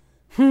be?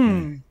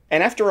 And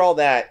after all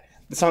that,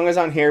 the song is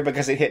on here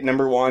because it hit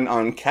number one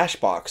on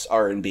Cashbox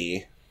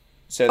R&B.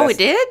 So It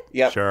did?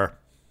 Yep. Sure.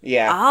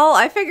 Yeah. Oh,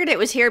 I figured it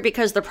was here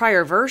because the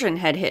prior version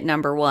had hit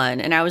number one,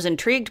 and I was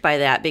intrigued by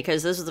that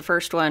because this is the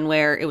first one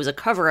where it was a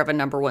cover of a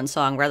number one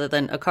song rather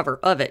than a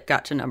cover of it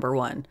got to number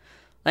one.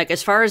 Like,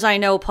 as far as I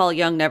know, Paul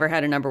Young never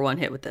had a number one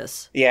hit with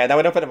this. Yeah, that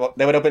would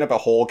open up a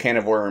whole can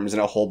of worms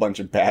and a whole bunch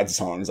of bad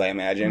songs, I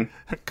imagine.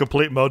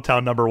 Complete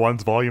Motown number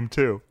one's volume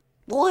 2.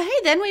 Well, hey,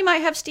 then we might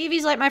have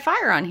Stevie's Light My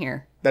Fire on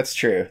here. That's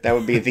true. That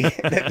would be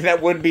that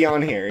would be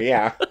on here,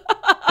 yeah.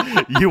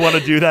 You want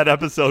to do that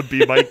episode,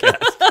 be my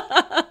guest.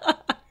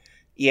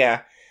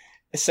 Yeah.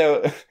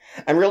 So,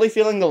 I'm really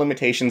feeling the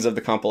limitations of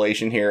the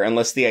compilation here,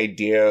 unless the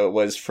idea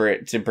was for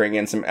it to bring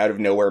in some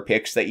out-of-nowhere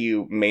picks that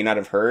you may not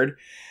have heard.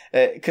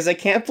 Because I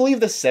can't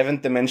believe the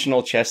seventh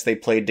dimensional chess they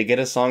played to get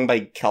a song by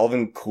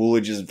Calvin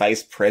Coolidge's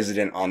vice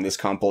president on this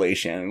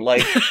compilation.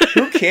 Like,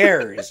 who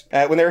cares?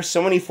 When there are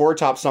so many Four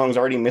Top songs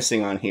already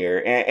missing on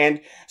here.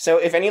 And so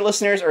if any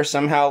listeners are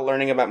somehow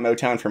learning about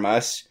Motown from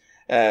us,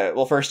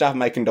 well, first off,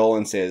 my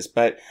condolences.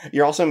 But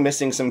you're also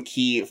missing some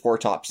key Four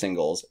Top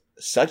singles,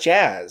 such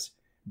as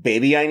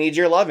Baby, I Need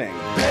Your Loving. Baby,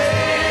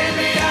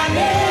 I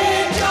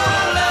need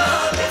your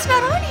love. It's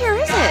not on here,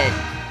 is it?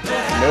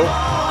 Nope.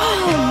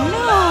 Oh,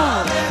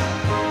 no.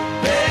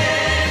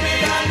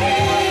 Baby, I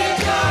need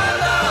your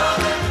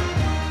love.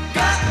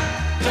 Got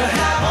to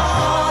have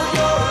all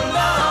your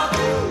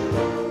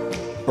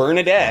love.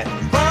 Bernadette.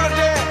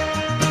 Bernadette,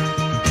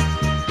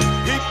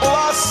 people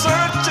are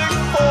searching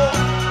for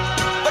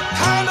the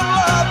kind of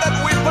love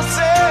that we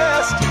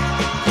possessed.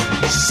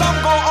 Some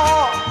go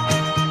on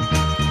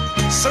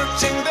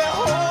searching their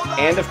whole life.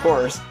 And, of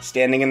course,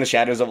 Standing in the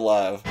Shadows of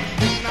Love.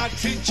 Didn't I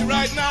treat you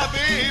right now,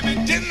 baby?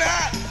 Didn't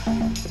I?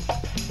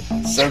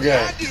 So good.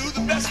 I do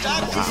the best I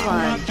could.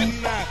 fun.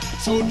 Didn't I?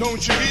 So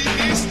don't you leave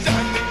me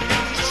standing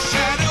in the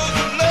shadows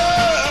of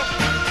love.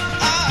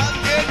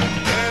 I'm getting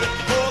ready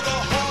for the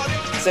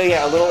heartache. So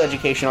yeah, a little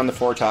education on the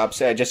Four Tops,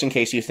 just in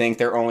case you think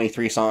their only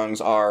three songs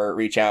are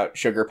Reach Out,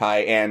 Sugar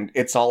Pie, and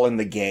It's All in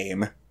the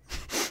Game.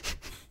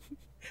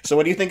 So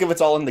what do you think of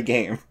It's All in the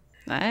Game?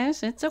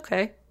 Nice. It's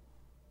okay.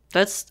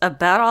 That's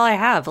about all I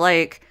have.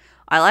 Like,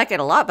 I like it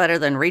a lot better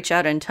than Reach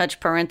Out and Touch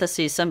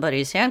parentheses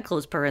somebody's hand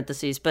close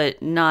parentheses, but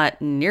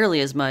not nearly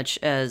as much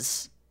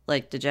as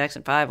like the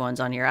Jackson 5 ones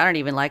on here. I don't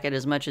even like it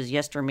as much as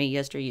Yester Me,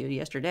 Yester You,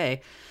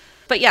 Yesterday.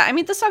 But yeah, I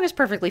mean, the song is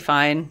perfectly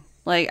fine.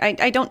 Like,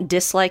 I don't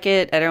dislike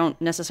it. I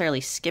don't necessarily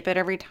skip it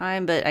every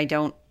time, but I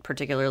don't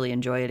particularly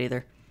enjoy it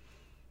either.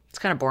 It's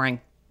kind of boring.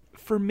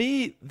 For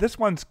me, this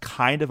one's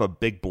kind of a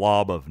big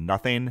blob of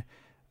nothing,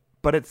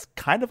 but it's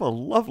kind of a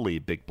lovely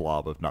big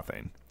blob of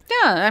nothing.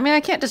 Yeah, I mean,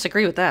 I can't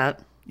disagree with that.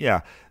 Yeah.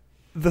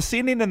 The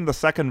singing in the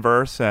second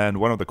verse and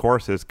one of the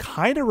choruses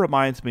kind of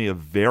reminds me of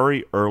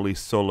very early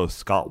solo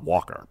Scott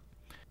Walker,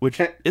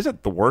 which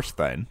isn't the worst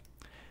thing.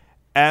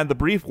 And the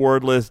brief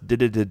wordless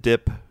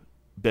dip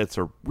bits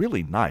are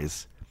really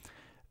nice.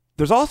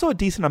 There's also a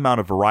decent amount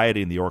of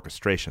variety in the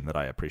orchestration that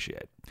I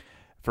appreciate.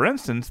 For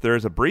instance,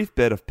 there's a brief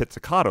bit of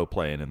pizzicato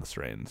playing in the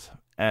strings,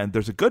 and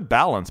there's a good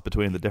balance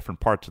between the different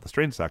parts of the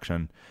string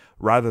section,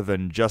 rather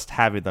than just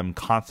having them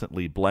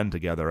constantly blend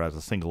together as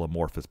a single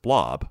amorphous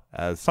blob,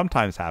 as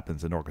sometimes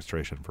happens in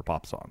orchestration for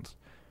pop songs.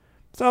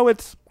 So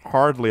it's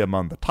hardly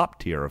among the top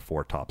tier of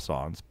Four Top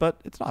songs, but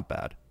it's not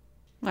bad.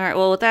 All right,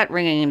 well, with that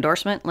ringing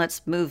endorsement,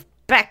 let's move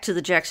back to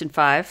the Jackson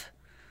 5.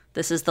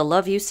 This is The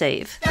Love You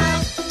Save.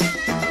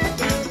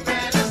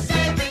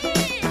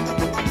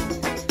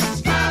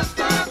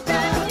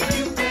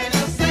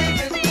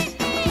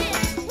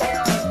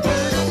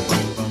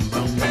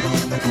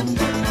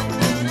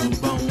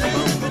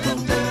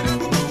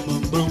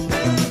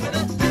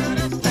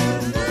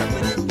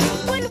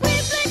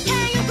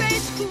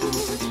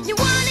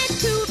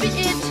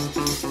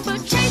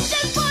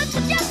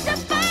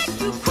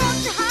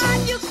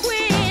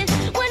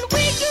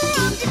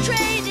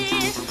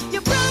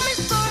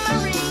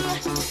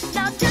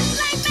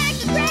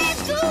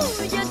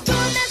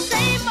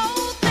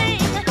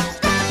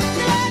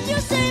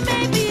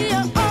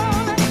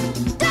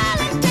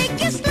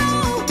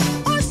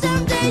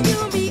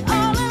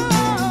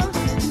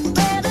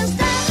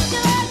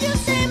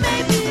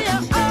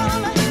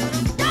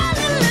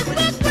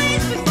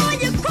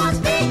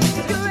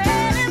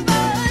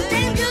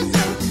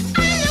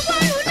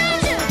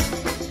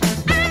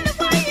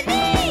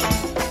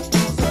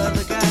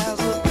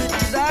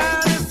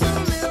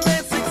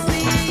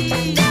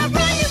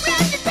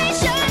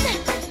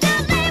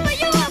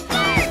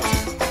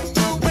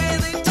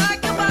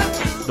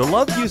 The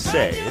Love You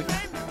Save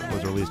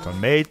was released on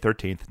May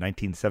 13th,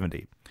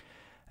 1970,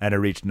 and it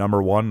reached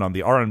number 1 on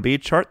the R&B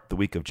chart the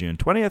week of June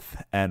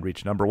 20th, and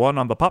reached number 1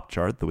 on the pop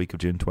chart the week of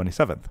June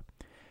 27th.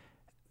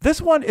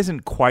 This one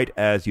isn't quite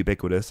as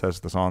ubiquitous as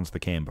the songs that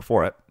came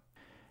before it,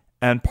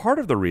 and part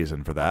of the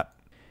reason for that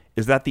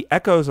is that the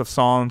echoes of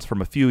songs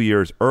from a few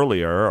years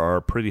earlier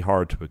are pretty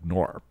hard to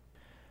ignore.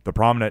 The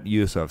prominent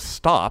use of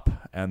stop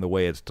and the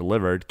way it's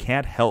delivered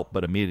can't help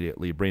but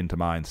immediately bring to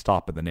mind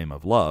Stop in the Name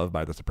of Love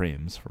by the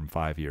Supremes from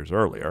 5 years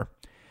earlier.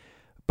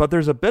 But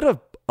there's a bit of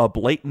a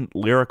blatant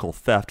lyrical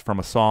theft from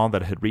a song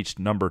that had reached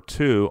number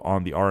 2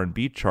 on the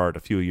R&B chart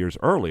a few years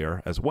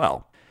earlier as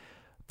well.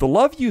 The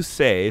Love You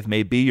Save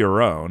May Be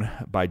Your Own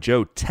by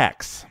Joe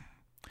Tex,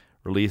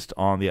 released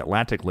on the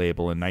Atlantic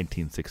label in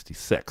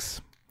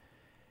 1966.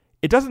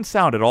 It doesn't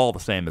sound at all the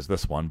same as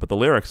this one, but the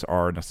lyrics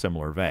are in a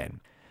similar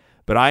vein.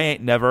 But I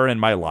ain't never in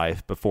my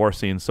life before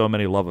seen so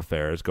many love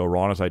affairs go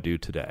wrong as I do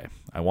today.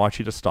 I want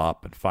you to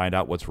stop and find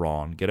out what's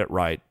wrong, get it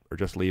right, or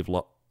just leave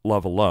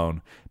love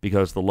alone,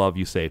 because the love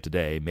you save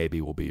today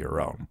maybe will be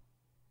your own.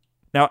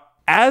 Now,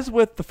 as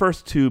with the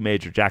first 2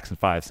 major Jackson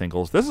 5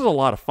 singles, this is a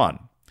lot of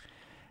fun.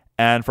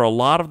 and for a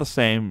lot of the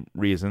same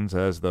reasons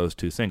as those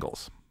two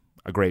singles.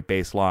 A great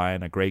bass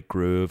line, a great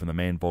groove in the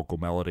main vocal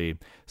melody,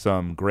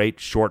 some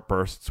great short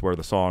bursts where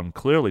the song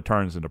clearly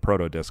turns into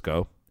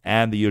proto-disco,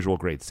 and the usual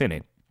great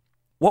singing.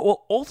 What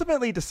will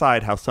ultimately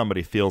decide how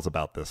somebody feels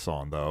about this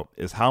song, though,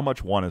 is how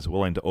much one is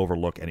willing to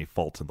overlook any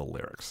faults in the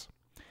lyrics.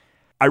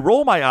 I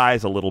roll my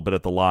eyes a little bit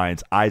at the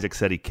lines, Isaac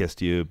said he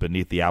kissed you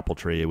beneath the apple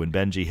tree. When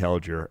Benji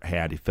held your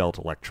hand, he felt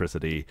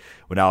electricity.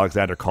 When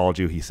Alexander called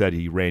you, he said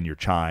he rang your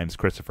chimes.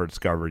 Christopher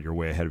discovered you're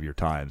way ahead of your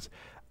times.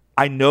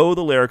 I know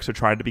the lyrics are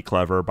trying to be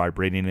clever by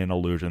bringing in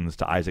allusions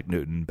to Isaac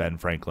Newton, Ben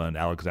Franklin,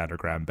 Alexander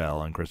Graham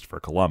Bell, and Christopher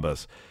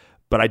Columbus,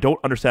 but I don't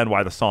understand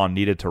why the song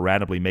needed to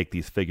randomly make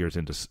these figures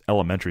into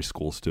elementary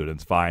school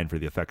students vying for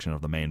the affection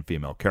of the main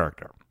female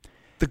character.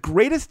 The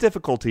greatest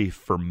difficulty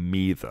for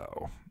me,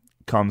 though,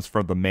 comes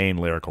from the main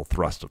lyrical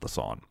thrust of the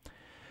song.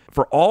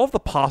 For all of the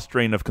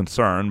posturing of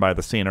concern by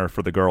the singer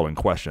for the girl in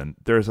question,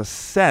 there's a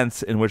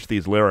sense in which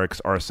these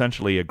lyrics are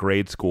essentially a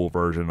grade school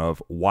version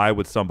of why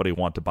would somebody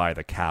want to buy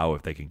the cow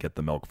if they can get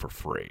the milk for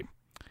free?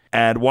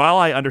 And while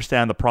I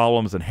understand the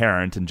problems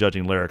inherent in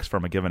judging lyrics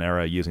from a given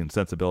era using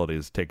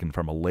sensibilities taken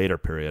from a later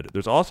period,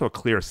 there's also a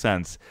clear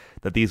sense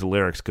that these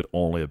lyrics could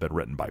only have been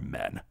written by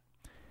men.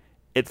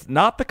 It's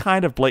not the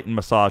kind of blatant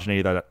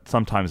misogyny that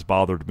sometimes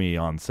bothered me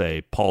on,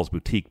 say, Paul's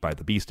Boutique by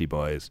the Beastie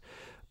Boys,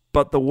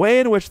 but the way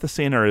in which the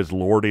singer is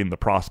lording the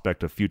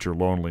prospect of future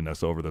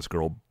loneliness over this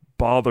girl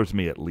bothers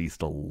me at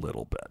least a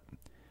little bit.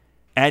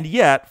 And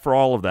yet, for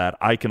all of that,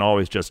 I can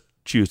always just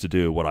choose to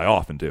do what I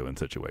often do in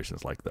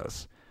situations like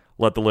this.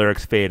 Let the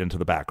lyrics fade into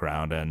the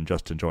background and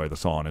just enjoy the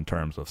song in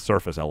terms of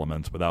surface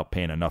elements without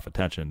paying enough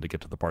attention to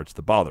get to the parts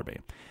that bother me.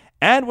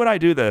 And when I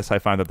do this, I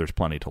find that there's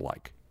plenty to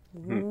like.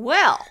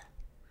 Well,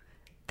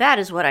 that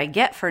is what I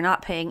get for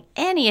not paying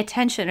any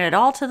attention at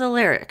all to the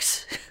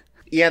lyrics.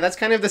 Yeah, that's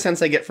kind of the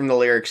sense I get from the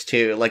lyrics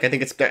too. Like, I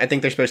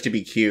think they're supposed to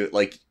be cute.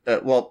 Like,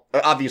 well,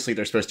 obviously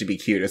they're supposed to be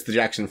cute. It's the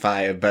Jackson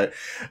 5, but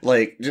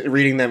like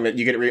reading them,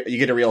 you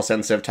get a real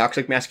sense of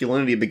toxic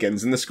masculinity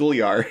begins in the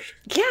schoolyard.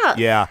 Yeah.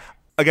 Yeah.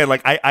 Again,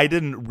 like I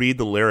didn't read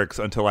the lyrics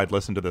until I'd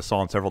listened to this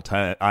song several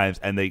times,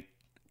 and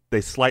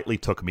they slightly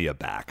took me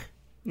aback.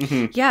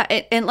 Mm-hmm. Yeah,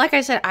 and like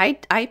I said,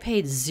 I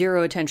paid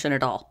zero attention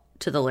at all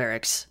to the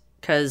lyrics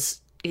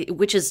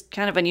which is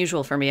kind of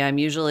unusual for me. I'm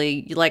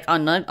usually, like,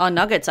 on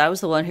Nuggets, I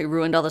was the one who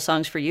ruined all the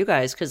songs for you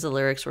guys because the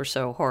lyrics were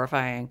so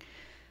horrifying.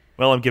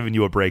 Well, I'm giving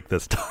you a break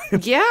this time.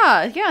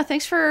 Yeah,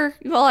 thanks for...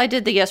 Well, I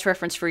did the Yes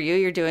reference for you.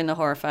 You're doing the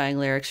horrifying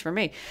lyrics for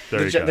me.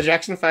 The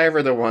Jackson 5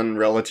 are the one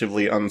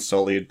relatively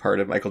unsullied part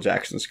of Michael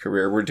Jackson's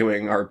career. We're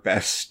doing our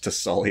best to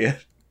sully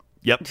it.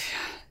 Yep.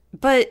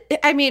 But,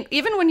 I mean,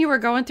 even when you were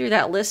going through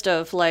that list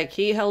of, like,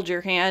 he held your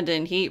hand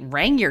and he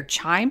rang your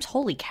chimes,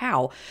 holy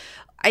cow...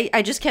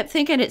 I just kept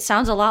thinking it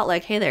sounds a lot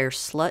like, hey there,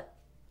 slut,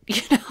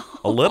 you know?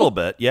 A little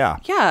bit, yeah.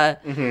 Yeah.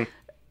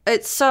 Mm-hmm.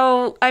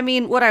 So, I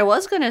mean, what I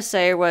was going to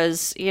say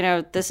was, you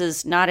know, this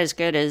is not as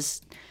good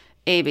as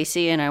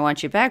ABC and I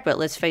Want You Back, but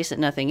let's face it,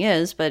 nothing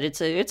is. But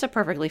it's a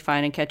perfectly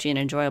fine and catchy and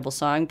enjoyable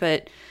song.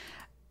 But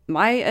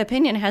my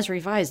opinion has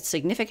revised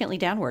significantly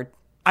downward.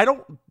 I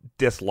don't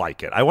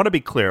dislike it. I want to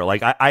be clear.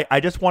 Like, I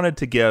just wanted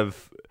to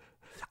give...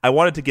 I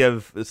wanted to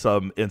give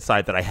some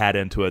insight that I had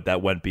into it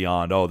that went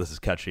beyond, oh, this is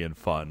catchy and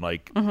fun.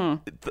 Like,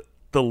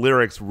 the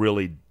lyrics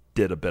really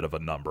did a bit of a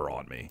number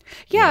on me.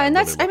 Yeah, and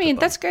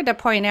that's good to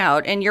point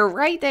out. And you're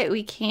right that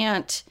we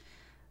can't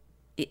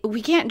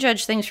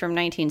judge things from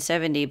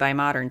 1970 by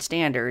modern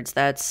standards.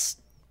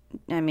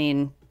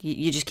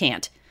 You just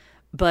can't.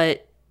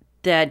 But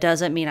that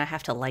doesn't mean I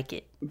have to like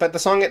it. But the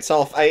song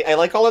itself, I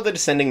like all of the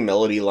descending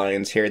melody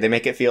lines here. They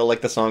make it feel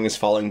like the song is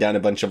falling down a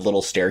bunch of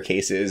little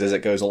staircases as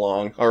it goes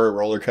along, or a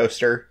roller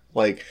coaster.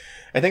 Like,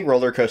 I think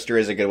roller coaster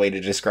is a good way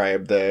to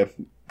describe the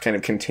kind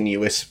of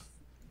continuous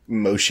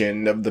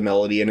motion of the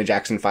melody in a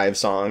Jackson 5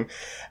 song.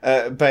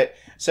 But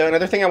so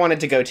another thing I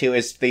wanted to go to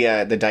is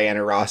the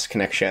Diana Ross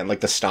connection,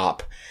 like the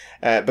stop.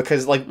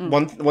 Because like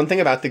one thing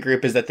about the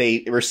group is that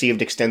they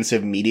received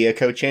extensive media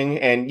coaching,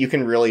 and you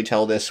can really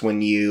tell this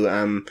when you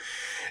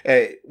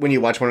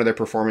watch one of their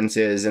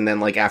performances, and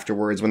then like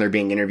afterwards when they're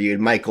being interviewed,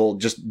 Michael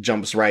just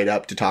jumps right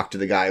up to talk to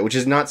the guy, which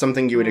is not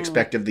something you would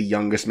expect of the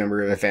youngest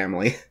member of a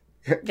family.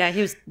 Yeah,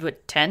 he was,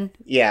 10?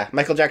 Yeah,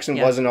 Michael Jackson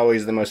wasn't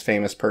always the most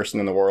famous person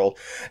in the world.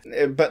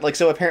 But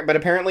like,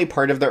 apparently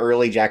part of the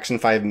early Jackson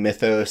 5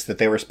 mythos that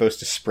they were supposed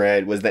to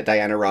spread was that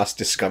Diana Ross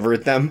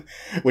discovered them,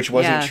 which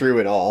wasn't true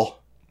at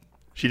all.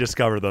 She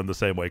discovered them the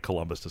same way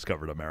Columbus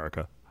discovered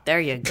America. There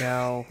you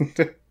go.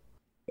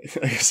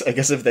 I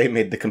guess if they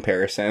made the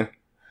comparison.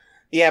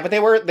 Yeah, but they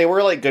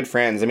were like good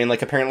friends. I mean,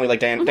 like apparently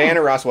like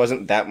Diana Ross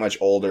wasn't that much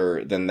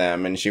older than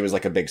them, and she was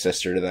like a big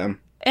sister to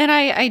them. And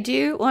I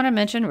do want to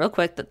mention real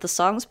quick that the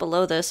songs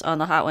below this on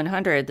the Hot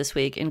 100 this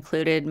week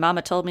included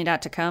Mama Told Me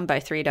Not to Come by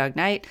Three Dog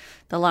Night,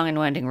 The Long and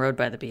Winding Road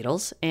by the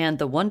Beatles, and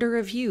The Wonder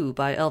of You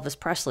by Elvis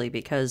Presley,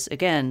 because,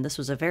 again, this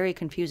was a very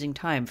confusing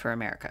time for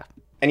America.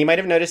 And you might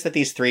have noticed that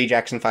these 3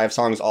 Jackson 5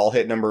 songs all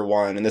hit number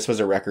 1, and this was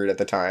a record at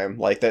the time.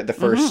 Like, the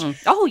first...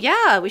 Mm-hmm. Oh,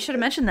 yeah, we should have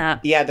mentioned that.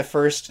 Yeah, the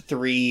first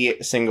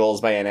 3 singles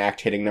by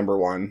Enact hitting number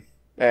 1.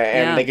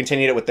 And they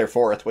continued it with their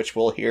fourth, which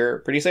we'll hear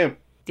pretty soon.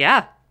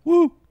 Yeah.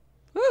 Woo!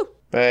 Woo!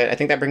 But I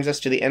think that brings us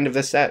to the end of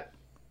this set.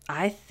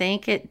 I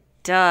think it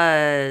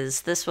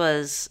does. This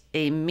was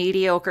a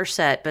mediocre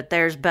set, but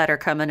there's better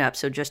coming up,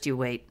 so just you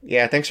wait.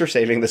 Yeah, thanks for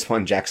saving this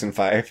one, Jackson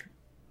 5.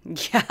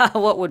 Yeah,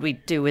 what would we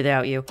do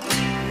without you?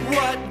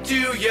 What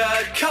do you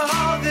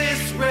call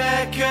this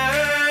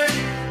record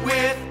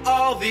with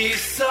all these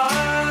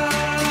songs?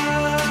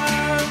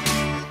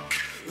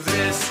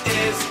 This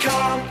is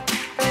comp.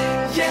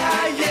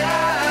 Yeah,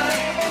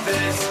 yeah.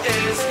 This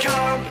is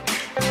comp.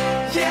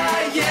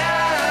 Yeah,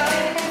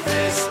 yeah.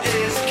 This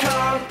is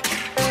comp.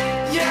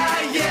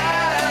 Yeah,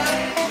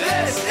 yeah.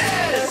 This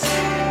is.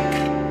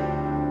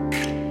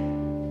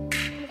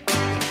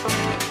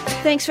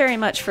 Thanks very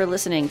much for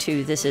listening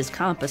to This Is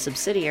Comp, a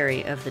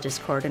subsidiary of the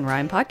Discord and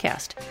Rhyme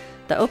podcast.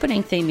 The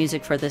opening theme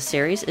music for this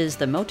series is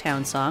the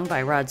Motown song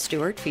by Rod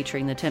Stewart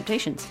featuring the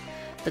Temptations.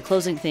 The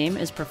closing theme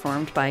is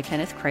performed by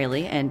Kenneth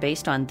Crayley and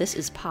based on This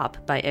Is Pop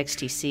by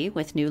XTC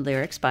with new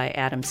lyrics by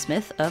Adam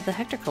Smith of the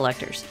Hector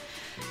Collectors.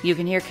 You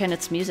can hear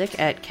Kenneth's music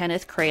at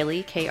Kenneth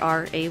Crayley,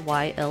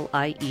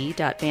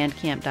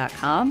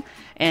 KRAYLIE.bandcamp.com,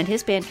 and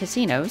his band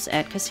Casinos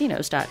at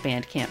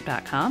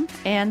casinos.bandcamp.com,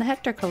 and the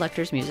Hector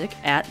Collectors music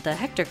at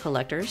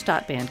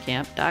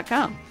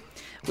thehectorcollectors.bandcamp.com.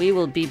 We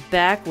will be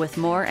back with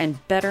more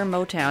and better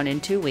Motown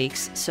in 2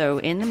 weeks, so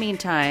in the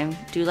meantime,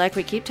 do like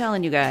we keep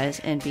telling you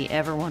guys and be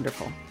ever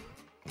wonderful.